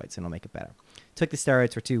steroids, and it'll make it better. Took the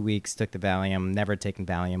steroids for 2 weeks, took the Valium, never taken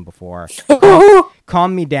Valium before.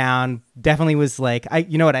 Calmed me down. Definitely was like,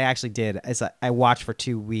 what I actually did is I watched for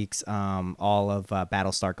 2 weeks all of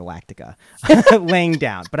Battlestar Galactica laying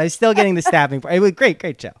down, but I was still getting the stabbing. It was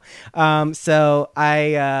great show. So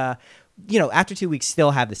I, after 2 weeks,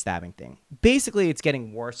 still have the stabbing thing. Basically, it's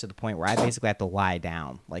getting worse to the point where I basically have to lie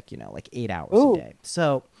down like 8 hours a day.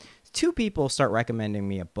 So 2 people start recommending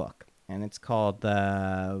me a book. And it's called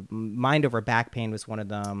Mind Over Back Pain was one of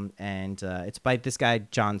them. And it's by this guy,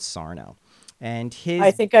 John Sarno. And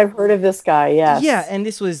I think I've heard of this guy, yes. Yeah, and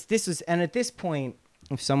this was, and at this point,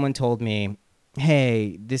 if someone told me,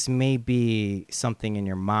 hey, this may be something in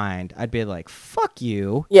your mind, I'd be like, fuck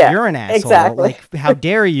you. Yeah, you're an asshole. Exactly. Like, how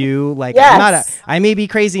dare you? Like, I may be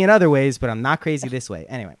crazy in other ways, but I'm not crazy this way.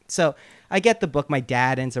 Anyway, so I get the book. My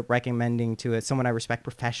dad ends up recommending to it. Someone I respect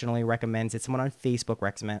professionally recommends it. Someone on Facebook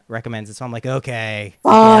recommends it. So I'm like, okay,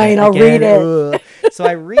 fine, I'll read it. So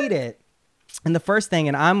I read it. And the first thing,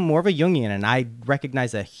 and I'm more of a Jungian, and I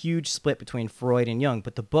recognize a huge split between Freud and Jung,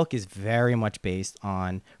 but the book is very much based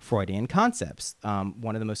on Freudian concepts.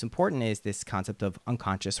 One of the most important is this concept of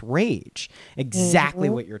unconscious rage. Exactly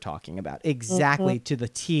what you're talking about. Exactly to the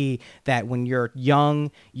T, that when you're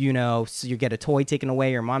young, so you get a toy taken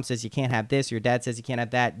away, your mom says you can't have this, your dad says you can't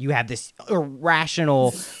have that. You have this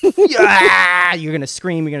irrational, you're going to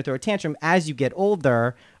scream, you're going to throw a tantrum. As you get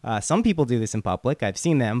older, some people do this in public. I've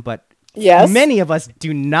seen them, but many of us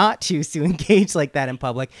do not choose to engage like that in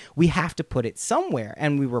public. We have to put it somewhere,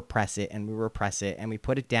 and we repress it, and we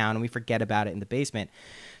put it down, and we forget about it in the basement.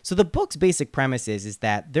 So the book's basic premise is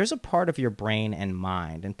that there's a part of your brain and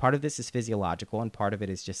mind, and part of this is physiological, and part of it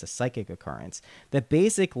is just a psychic occurrence, that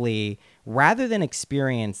basically, rather than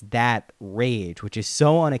experience that rage, which is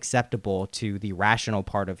so unacceptable to the rational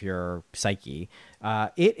part of your psyche,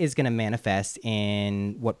 it is going to manifest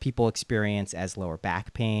in what people experience as lower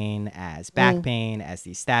back pain, as back pain, as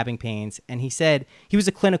these stabbing pains. And he said he was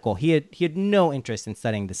a clinical. He had no interest in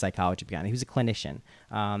studying the psychology behind it. He was a clinician.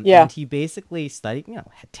 And he basically studied,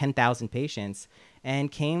 had 10,000 patients.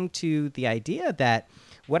 and came to the idea that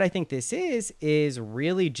what I think this is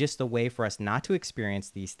really just a way for us not to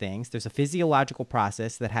experience these things. There's a physiological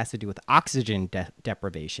process that has to do with oxygen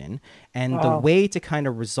deprivation, and the way to kind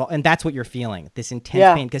of resolve, and that's what you're feeling, this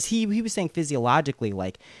intense pain. Because he was saying physiologically,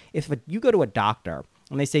 like if you go to a doctor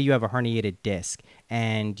and they say you have a herniated disc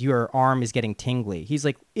and your arm is getting tingly, he's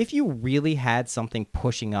like, if you really had something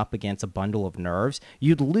pushing up against a bundle of nerves,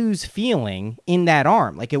 you'd lose feeling in that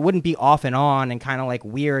arm. Like it wouldn't be off and on and kind of like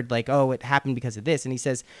weird, like, oh, it happened because of this. And he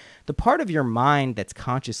says the part of your mind that's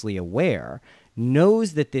consciously aware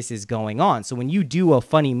knows that this is going on. So when you do a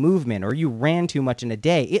funny movement or you ran too much in a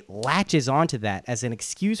day, it latches onto that as an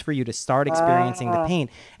excuse for you to start experiencing the pain.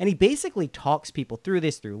 And he basically talks people through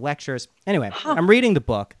this through lectures. Anyway, I'm reading the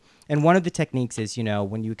book. And one of the techniques is, you know,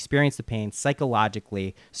 when you experience the pain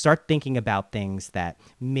psychologically, start thinking about things that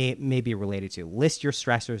may be related to. List your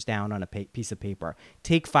stressors down on a piece of paper.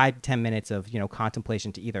 Take 5 to 10 minutes of, you know,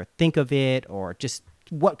 contemplation to either think of it or just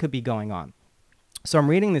what could be going on. So I'm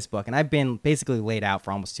reading this book, and I've been basically laid out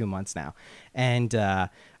for almost 2 months now. And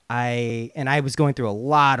I was going through a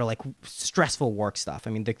lot of like stressful work stuff.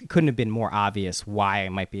 I mean, it couldn't have been more obvious why I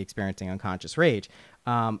might be experiencing unconscious rage.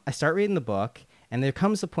 I start reading the book, and there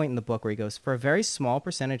comes a point in the book where he goes, for a very small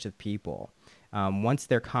percentage of people, once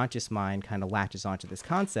their conscious mind kind of latches onto this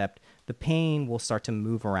concept, the pain will start to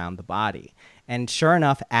move around the body. And sure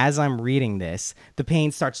enough, as I'm reading this, the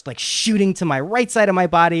pain starts like shooting to my right side of my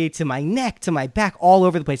body, to my neck, to my back, all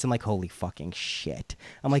over the place. I'm like, holy fucking shit.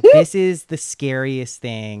 I'm like, this is the scariest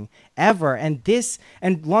thing ever. And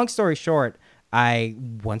long story short, I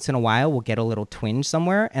once in a while will get a little twinge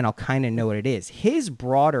somewhere and I'll kind of know what it is. His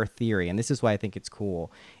broader theory, and this is why I think it's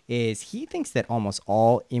cool, is he thinks that almost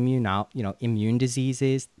all immune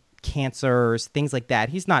diseases, cancers, things like that,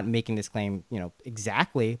 he's not making this claim, you know,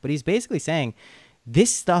 exactly, but he's basically saying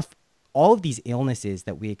this stuff, all of these illnesses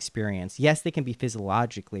that we experience, yes, they can be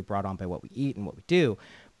physiologically brought on by what we eat and what we do,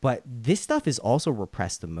 but this stuff is also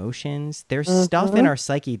repressed emotions. There's stuff in our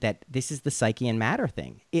psyche that this is the psyche and matter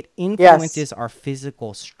thing. It influences our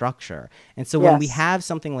physical structure. And so when we have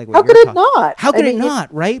something like what how could it not? How could it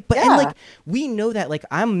not, right? But and like we know that, like,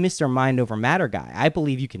 I'm Mr. Mind over Matter guy. I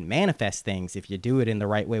believe you can manifest things if you do it in the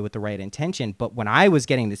right way with the right intention. But when I was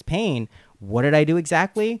getting this pain, what did I do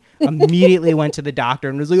exactly? Immediately went to the doctor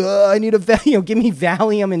and was like, oh, I need give me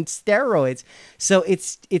Valium and steroids. So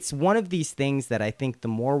it's one of these things that I think the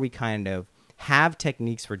more we kind of have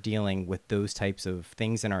techniques for dealing with those types of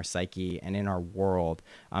things in our psyche and in our world,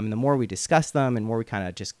 the more we discuss them and more we kind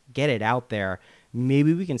of just get it out there,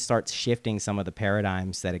 maybe we can start shifting some of the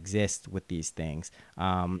paradigms that exist with these things.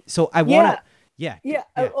 So I want to,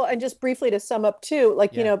 Well, and just briefly to sum up too,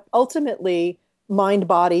 like, you know, ultimately, mind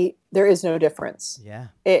body, there is no difference.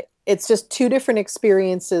 It's just two different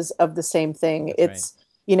experiences of the same thing. It's right.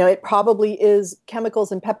 You know, it probably is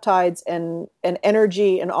chemicals and peptides and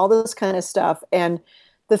energy and all this kind of stuff. And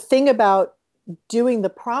the thing about doing the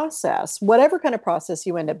process, whatever kind of process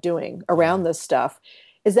you end up doing around this stuff,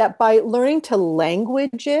 is that by learning to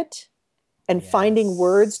language it and finding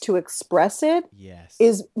words to express it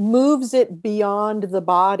moves it beyond the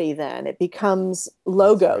body. Then it becomes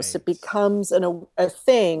logos. It becomes a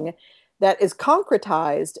thing that is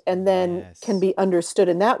concretized and then can be understood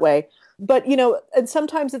in that way. But, you know, and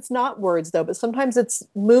sometimes it's not words though, but sometimes it's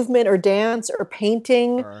movement or dance or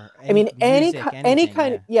painting. Or any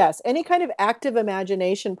kind of active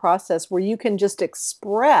imagination process where you can just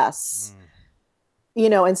express,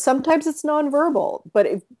 you know, and sometimes it's nonverbal, but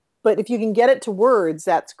if you can get it to words,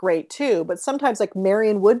 that's great too. But sometimes, like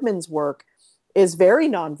Marion Woodman's work is very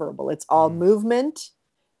nonverbal. It's all movement,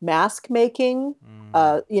 mask making,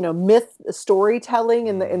 myth storytelling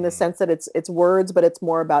in the sense that it's words, but it's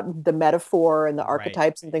more about the metaphor and the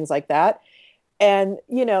archetypes and things like that. And,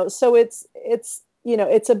 you know, so it's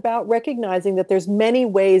about recognizing that there's many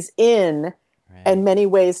ways in and many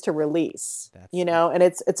ways to release, and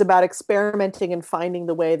it's about experimenting and finding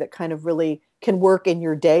the way that kind of really can work in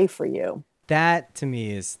your day for you. That to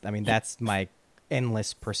me is, that's my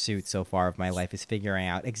endless pursuit so far of my life, is figuring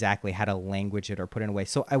out exactly how to language it or put it away.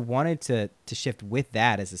 So I wanted to shift with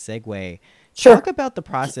that as a segue. Talk about the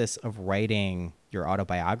process of writing your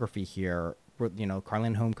autobiography here. You know,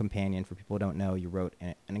 Carlin Home Companion, for people who don't know, you wrote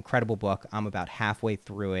an incredible book. I'm about halfway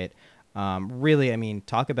through it. Really,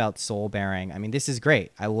 talk about soul bearing. This is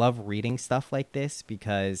great. I love reading stuff like this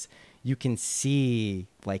because you can see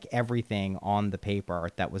like everything on the paper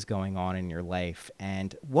that was going on in your life.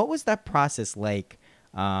 And what was that process like?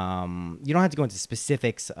 You don't have to go into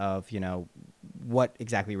specifics of, you know, what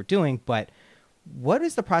exactly you were doing, but what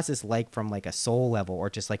is the process like from like a soul level or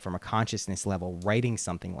just like from a consciousness level writing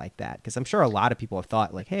something like that? Because I'm sure a lot of people have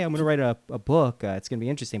thought like, hey, I'm going to write a book. It's going to be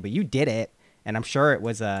interesting. But you did it. And I'm sure it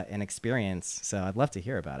was an experience. So I'd love to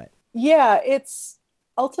hear about it. Yeah, it's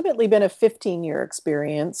ultimately been a 15-year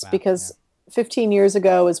experience because 15 years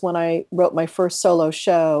ago is when I wrote my first solo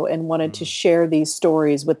show and wanted to share these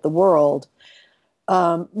stories with the world.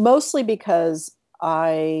 Mostly because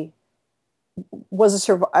I'm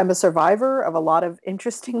a survivor of a lot of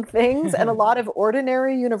interesting things and a lot of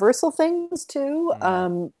ordinary universal things too.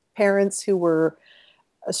 Parents who were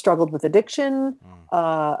struggled with addiction,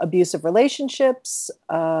 abusive relationships,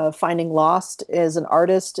 finding lost as an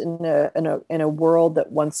artist in a world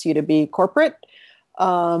that wants you to be corporate.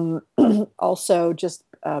 Also just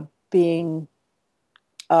being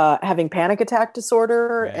having panic attack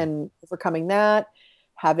disorder and overcoming that.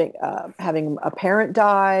 Having a parent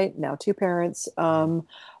die, now two parents,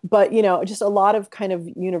 but just a lot of kind of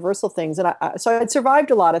universal things, and so I'd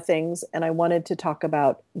survived a lot of things, and I wanted to talk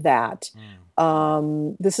about that.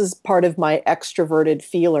 This is part of my extroverted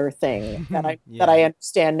feeler thing that I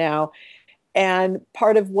understand now, and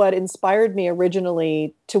part of what inspired me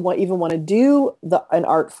originally to even want to do an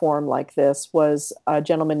art form like this was a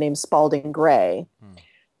gentleman named Spalding Gray,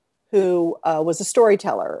 who was a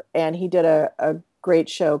storyteller, and he did a great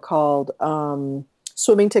show called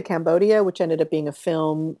Swimming to Cambodia, which ended up being a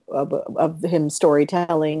film of him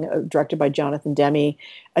storytelling, directed by Jonathan Demme.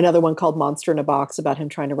 Another one called Monster in a Box about him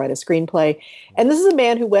trying to write a screenplay. And this is a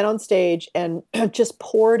man who went on stage and just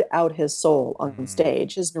poured out his soul on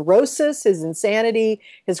stage, his neurosis, his insanity,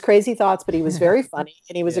 his crazy thoughts, but he was very funny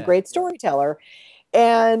and he was a great storyteller.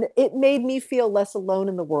 And it made me feel less alone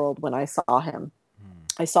in the world when I saw him.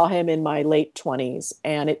 I saw him in my late 20s,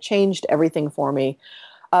 and it changed everything for me.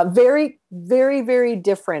 Very, very, very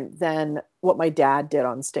different than what my dad did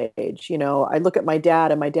on stage. I look at my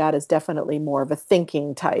dad, and my dad is definitely more of a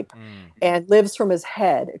thinking type and lives from his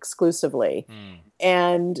head exclusively.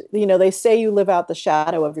 And, they say you live out the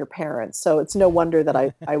shadow of your parents. So it's no wonder that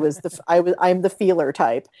I'm the feeler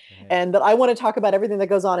type, and that I want to talk about everything that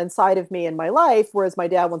goes on inside of me in my life. Whereas my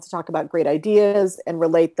dad wants to talk about great ideas and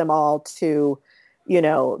relate them all to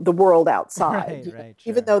the world outside. Right,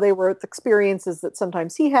 even though they were experiences that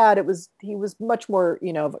sometimes he had, he was much more,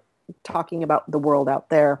 talking about the world out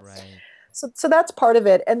there. Right. So that's part of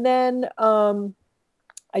it. And then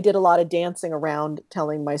I did a lot of dancing around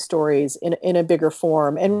telling my stories in a bigger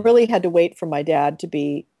form, and really had to wait for my dad to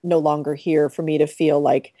be no longer here for me to feel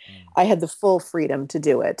like I had the full freedom to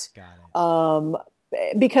do it. Got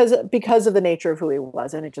it. Because of the nature of who he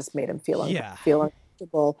was, and it just made him feel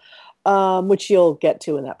uncomfortable. Which you'll get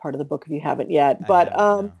to in that part of the book if you haven't yet. But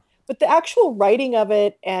the actual writing of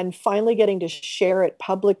it and finally getting to share it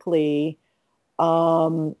publicly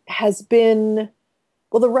has been,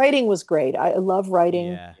 the writing was great. I love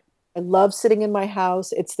writing. Yeah. I love sitting in my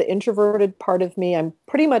house. It's the introverted part of me. I'm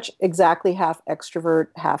pretty much exactly half extrovert,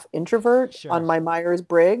 half introvert on my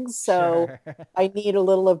Myers-Briggs. So I need a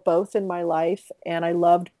little of both in my life. And I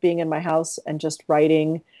loved being in my house and just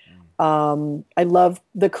writing. I love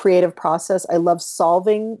the creative process. I love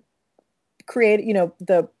solving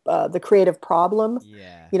the creative problem.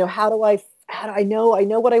 Yeah. How do I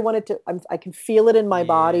know what I wanted to, I can feel it in my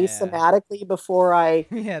body somatically before I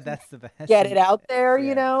that's the best. get it out there,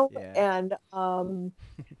 Yeah. and,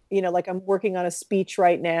 like I'm working on a speech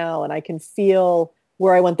right now, and I can feel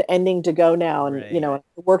where I want the ending to go now. And, I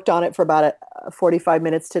worked on it for about 45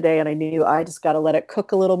 minutes today, and I knew I just got to let it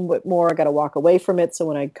cook a little bit more. I got to walk away from it. So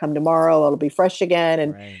when I come tomorrow, it'll be fresh again.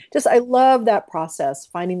 And I love that process,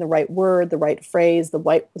 finding the right word, the right phrase, the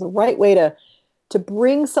right way to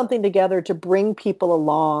bring something together, to bring people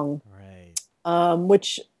along,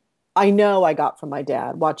 which I know I got from my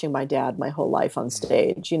dad, watching my dad my whole life on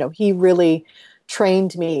stage. He really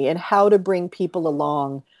trained me in how to bring people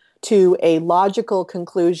along to a logical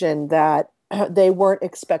conclusion that they weren't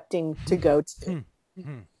expecting to go to.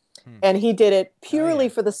 And he did it purely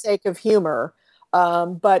for the sake of humor.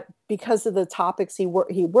 But because of the topics he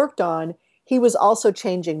worked on, he was also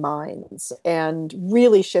changing minds and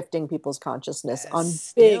really shifting people's consciousness on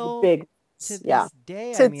big to this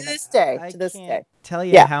day. To this day. Tell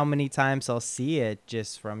you how many times I'll see it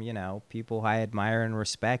just from, people I admire and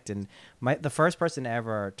respect. And the first person to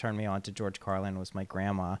ever turn me on to George Carlin was my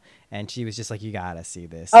grandma. And she was just like, you got to see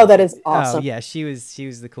this. Oh, that is awesome. Oh, yeah. She was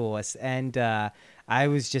the coolest. And I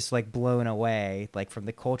was just like blown away, like from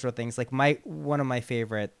the cultural things. Like one of my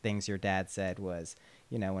favorite things your dad said was,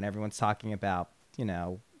 when everyone's talking about,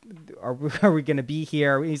 are we going to be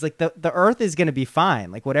here? He's like, the earth is going to be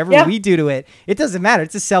fine. Like whatever we do to it, it doesn't matter.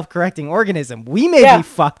 It's a self-correcting organism. We may be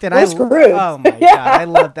fucked. And screwed. Oh my God. I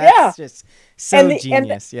love that. It's just so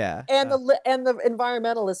genius. And the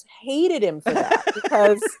environmentalists hated him for that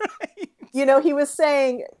because, he was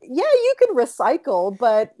saying, you can recycle,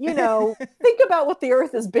 but, think about what the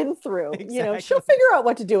earth has been through. Exactly. She'll figure out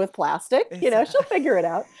what to do with plastic. She'll figure it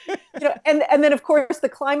out. And then, of course, the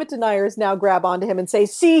climate deniers now grab onto him and say,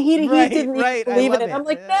 see, he didn't even believe in it. I'm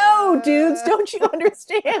like, no, dudes, don't you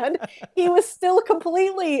understand? He was still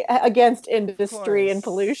completely against industry and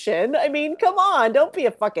pollution. I mean, come on, don't be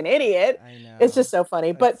a fucking idiot. I know. It's just so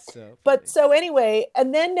funny. But so anyway,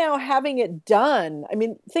 and then now having it done, I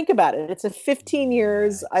mean, think about it. It's a 15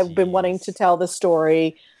 years. I've been wanting to tell the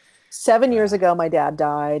story. 7 years ago, my dad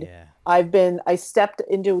died. Yeah. I stepped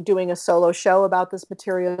into doing a solo show about this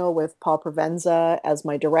material with Paul Provenza as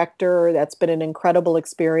my director. That's been an incredible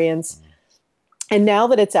experience. And now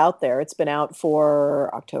that it's out there, it's been out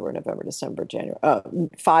for October, November, December, January,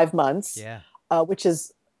 5 months. Yeah. Which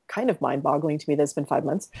is kind of mind-boggling to me that it's been 5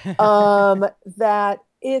 months. That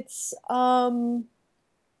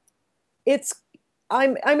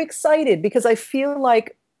I'm excited because I feel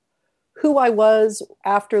like who I was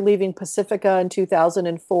after leaving Pacifica in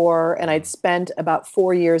 2004, and I'd spent about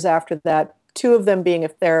 4 years after that, 2 of them being a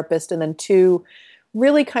therapist, and then 2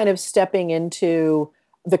 really kind of stepping into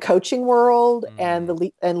the coaching world and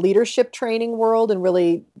leadership training world, and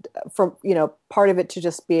really from part of it to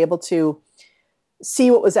just be able to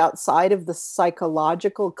see what was outside of the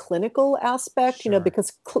psychological clinical aspect,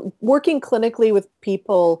 because working clinically with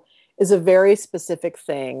people is a very specific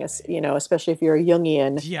thing, especially if you're a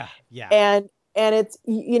Jungian. Yeah. And it's,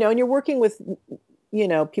 and you're working with,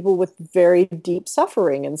 people with very deep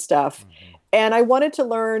suffering and stuff. And I wanted to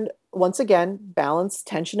learn, once again, balance,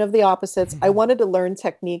 tension of the opposites. I wanted to learn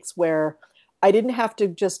techniques where I didn't have to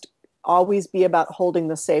just always be about holding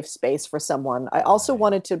the safe space for someone. I also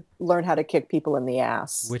wanted to learn how to kick people in the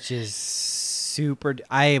ass. Which is super.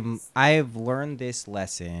 I've learned this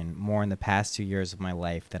lesson more in the past 2 years of my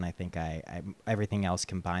life than I think I everything else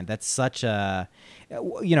combined. That's such a,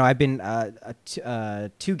 I've been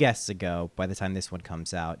 2 guests ago. By the time this one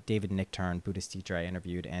comes out, David Nickturn, Buddhist teacher I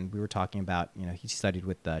interviewed, and we were talking about, he studied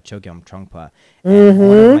with Chogyam Trungpa, and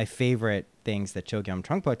one of my favorite things that Chogyam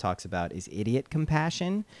Trungpa talks about is idiot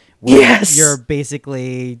compassion. Yes. You're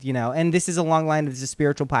basically, and this is a long line of the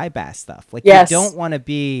spiritual bypass stuff. Like, you don't want to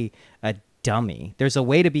be a dummy. There's a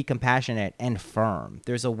way to be compassionate and firm.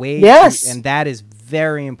 There's a way and that is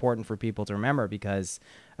very important for people to remember, because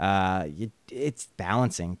it's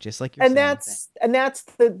balancing, just like you're saying. That's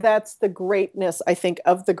the greatness, I think,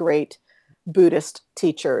 of the great Buddhist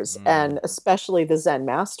teachers, and especially the Zen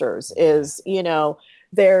masters, is,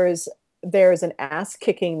 there's an ass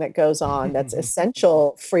kicking that goes on that's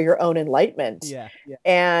essential for your own enlightenment. Yeah.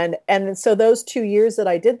 And so those 2 years that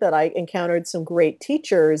I did that, I encountered some great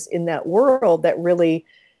teachers in that world that really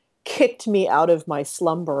kicked me out of my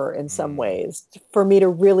slumber in some ways, for me to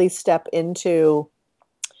really step into,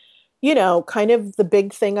 kind of the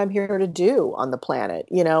big thing I'm here to do on the planet,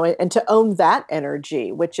 and to own that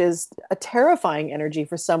energy, which is a terrifying energy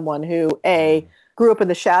for someone who, grew up in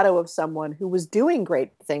the shadow of someone who was doing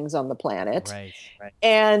great things on the planet. Right.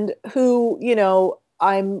 And who,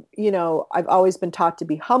 I've always been taught to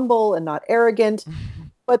be humble and not arrogant,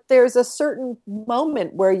 but there's a certain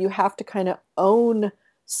moment where you have to kind of own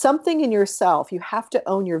something in yourself. You have to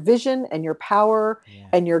own your vision and your power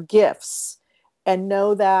and your gifts, and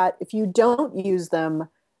know that if you don't use them,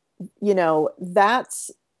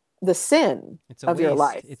 that's the sin of your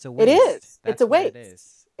life. It's a waste. It is. It's a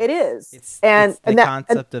waste. It is. It's the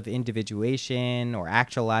concept of individuation or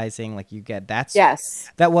actualizing. Like, you get that's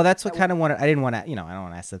what kind of what I didn't want to, I don't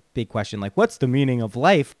want to ask a big question like, what's the meaning of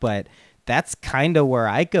life? But that's kind of where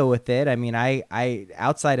I go with it. I mean, I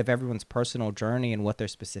outside of everyone's personal journey and what their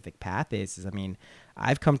specific path is, I mean,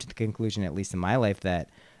 I've come to the conclusion, at least in my life, that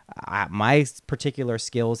my particular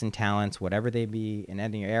skills and talents, whatever they be in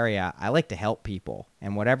any area, I like to help people,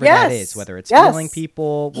 and whatever that is, whether it's healing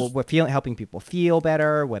people, helping people feel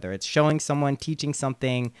better, whether it's showing someone, teaching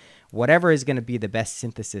something, whatever is going to be the best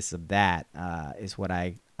synthesis of that, is what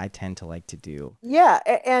I tend to like to do. Yeah,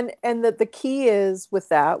 and the key is with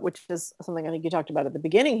that, which is something I think you talked about at the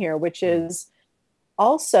beginning here, which is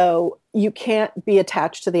also, you can't be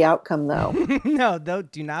attached to the outcome, though. No,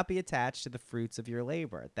 do not be attached to the fruits of your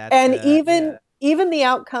labor. Even the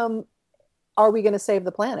outcome, are we going to save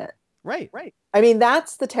the planet? Right. I mean,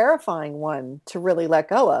 that's the terrifying one to really let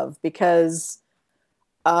go of, because,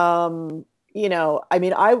 when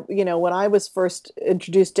I was first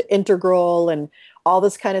introduced to Integral and all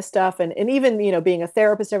this kind of stuff. And even, being a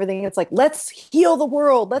therapist, everything, it's like, let's heal the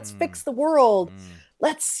world. Let's fix the world.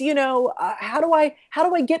 Let's, how do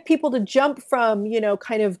I get people to jump from,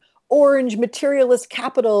 kind of orange materialist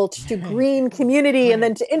capital to green community and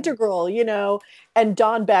then to integral, and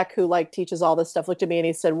Don Beck, who like teaches all this stuff, looked at me and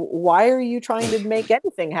he said, why are you trying to make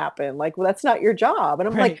anything happen? Like, well, that's not your job. And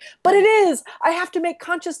I'm like, but it is. I have to make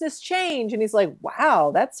consciousness change. And he's like,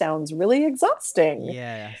 wow, that sounds really exhausting.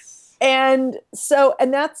 Yes. And so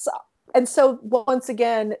once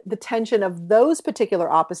again, the tension of those particular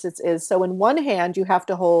opposites is, so in one hand, you have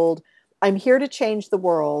to hold, I'm here to change the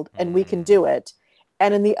world and we can do it.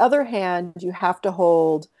 And in the other hand, you have to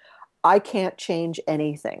hold, I can't change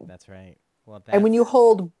anything. That's right. Well, and when you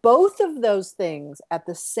hold both of those things at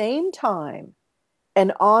the same time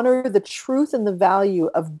and honor the truth and the value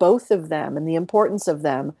of both of them and the importance of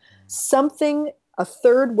them, a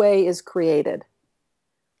third way is created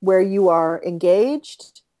where you are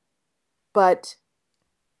engaged, but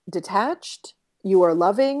detached, you are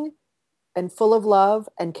loving and full of love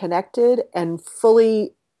and connected and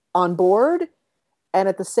fully on board. And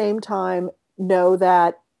at the same time, know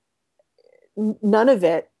that none of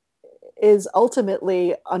it is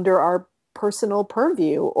ultimately under our personal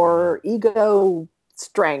purview or ego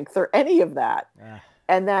strength or any of that.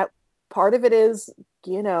 And that part of it is,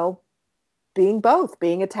 being both,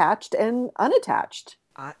 being attached and unattached.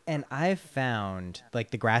 And I've found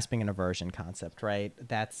like the grasping and aversion concept, right?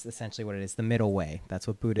 That's essentially what it is, the middle way. That's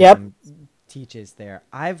what Buddhism teaches there.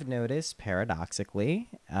 I've noticed paradoxically,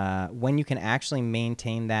 when you can actually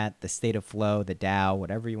maintain the state of flow, the Tao,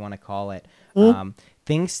 whatever you want to call it,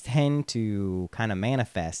 things tend to kind of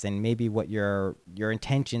manifest, and maybe what your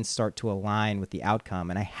intentions start to align with the outcome.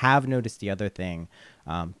 And I have noticed the other thing,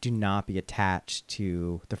 do not be attached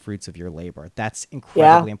to the fruits of your labor. That's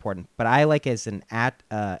incredibly important. But I like as an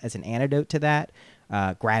antidote to that,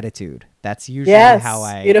 gratitude. That's usually how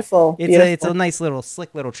I. Beautiful. It's a nice little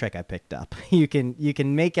slick little trick I picked up. You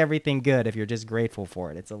can make everything good if you're just grateful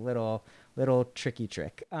for it. It's a little tricky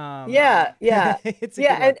trick. It's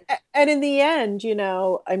and in the end,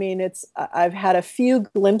 I've had a few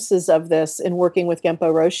glimpses of this in working with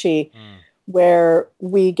Genpo Roshi, where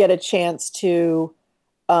we get a chance to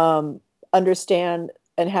understand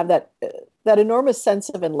and have that enormous sense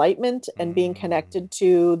of enlightenment and being connected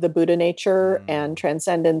to the Buddha nature and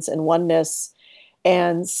transcendence and oneness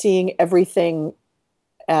and seeing everything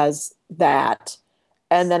as that.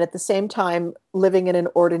 And then at the same time, living in an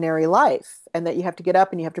ordinary life, and that you have to get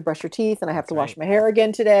up and you have to brush your teeth and I have to wash my hair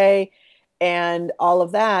again today and all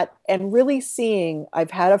of that. And really seeing,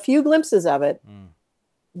 I've had a few glimpses of it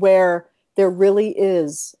where there really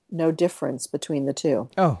is no difference between the two.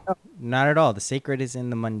 Oh, not at all. The sacred is in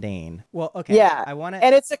the mundane. Well, okay. Yeah. I want to.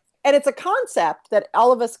 And it's a concept that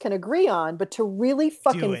all of us can agree on, but to really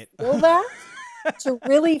fucking feel that, to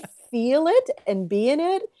really feel it and be in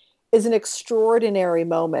it is an extraordinary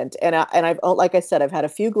moment. And I've, like I said, I've had a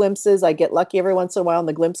few glimpses. I get lucky every once in a while and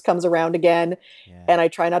the glimpse comes around again and I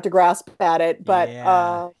try not to grasp at it, but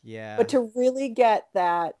to really get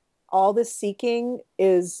that all this seeking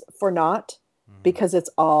is for naught because it's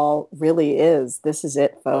all really is. This is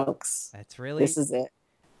it, folks. This is it.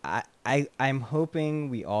 I'm hoping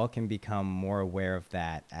we all can become more aware of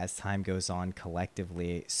that as time goes on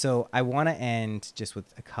collectively. So I want to end just with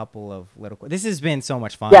a couple of little. This has been so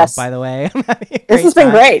much fun, by the way. This has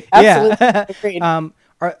been great. Absolutely. Yeah.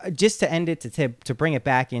 Just to end it, to bring it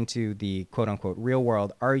back into the quote unquote real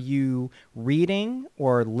world, are you reading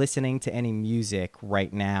or listening to any music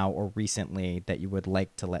right now or recently that you would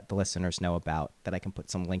like to let the listeners know about that I can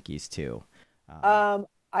put some linkies to?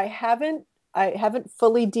 I haven't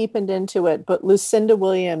fully deepened into it, but Lucinda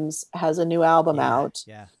Williams has a new album out.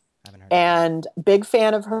 Yeah, haven't heard. And big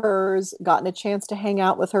fan of hers. Gotten a chance to hang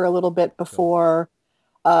out with her a little bit before.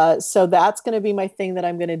 So that's going to be my thing that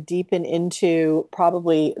I'm going to deepen into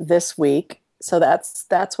probably this week. So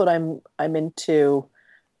that's what I'm into.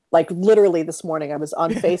 Like literally this morning, I was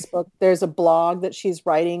on Facebook. There's a blog that she's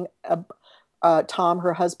writing. Tom,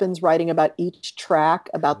 her husband's writing about each track,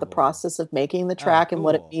 about the process of making the track and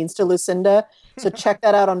what it means to Lucinda. So check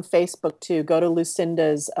that out on Facebook too. Go to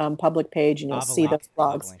Lucinda's public page and you'll see those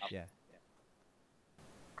blogs.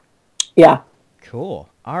 Yeah. Cool.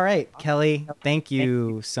 All right, Kelly, thank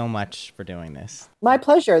you so much for doing this. My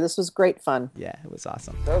pleasure. This was great fun. Yeah, it was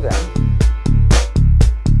awesome. So then,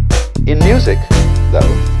 in music, though,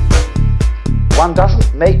 one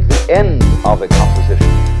doesn't make the end of a composition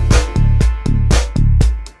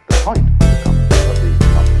the point of the composition.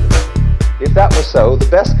 If that were so, the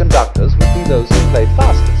best conductors would be those who played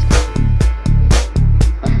fastest.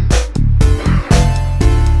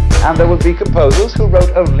 And there would be composers who wrote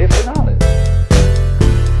only finales.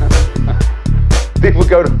 People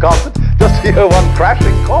go to a concert just to hear one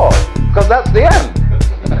crashing chord, because that's the end.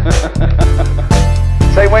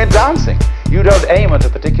 Same way in dancing. You don't aim at a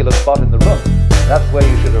particular spot in the room. That's where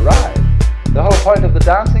you should arrive. The whole point of the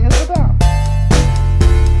dancing is the dance.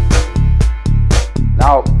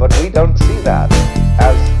 Now, but we don't see that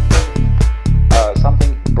as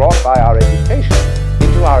something brought by our education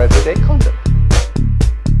into our everyday conduct.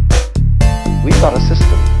 We've got a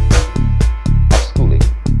system of schooling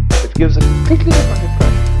which gives a completely different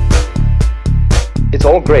impression. It's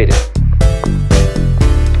all graded.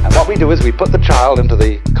 And what we do is we put the child into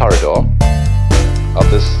the corridor of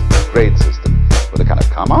this grade system with a kind of,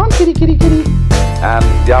 come on, kitty, kitty, kitty. And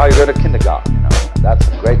yeah, you go to kindergarten, you know. That's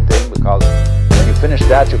a great thing, because when you finish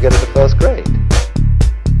that, you'll get into first grade.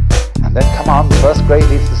 And then, come on, the first grade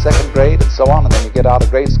leads to second grade, and so on, and then you get out of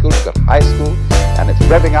grade school, you go to high school, and it's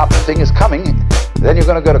revving up, the thing is coming. Then you're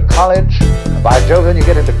going to go to college, and by Jove, then you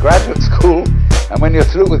get into graduate school, and when you're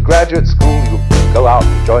through with graduate school, you go out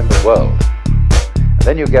and join the world. And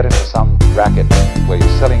then you get into some racket where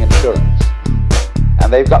you're selling insurance,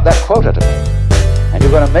 and they've got that quota to make, and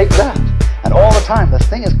you're going to make that, and all the time, the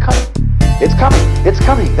thing is coming. It's coming, it's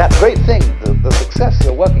coming, that great thing, the success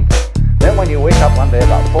you're working for. Then when you wake up one day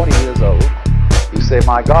about 40 years old, you say,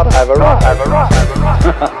 my God, I've arrived.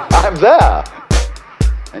 I'm there.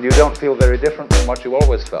 And you don't feel very different from what you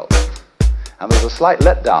always felt. And there's a slight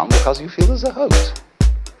letdown because you feel there's a hoax.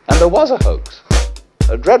 And there was a hoax,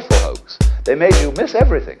 a dreadful hoax. They made you miss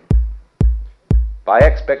everything by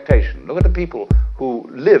expectation. Look at the people who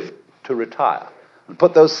live to retire and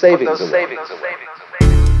put those savings away.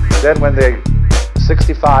 Then when they're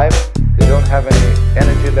 65, they don't have any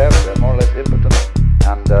energy left, they're more or less impotent,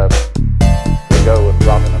 and they go and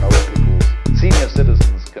run in an old people's senior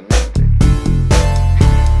citizens community.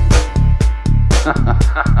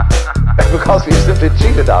 Because we simply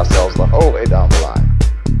cheated ourselves the whole way down the line.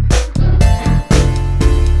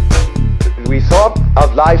 We thought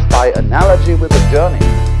of life by analogy with a journey,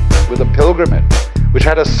 with a pilgrimage, which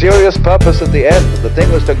had a serious purpose at the end. The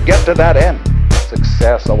thing was to get to that end.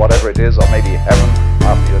 Success or whatever it is, or maybe heaven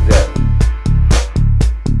after you're dead.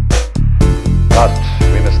 But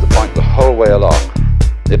we missed the point the whole way along.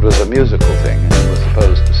 It was a musical thing, and you were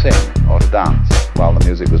supposed to sing or to dance while the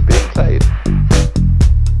music was being played.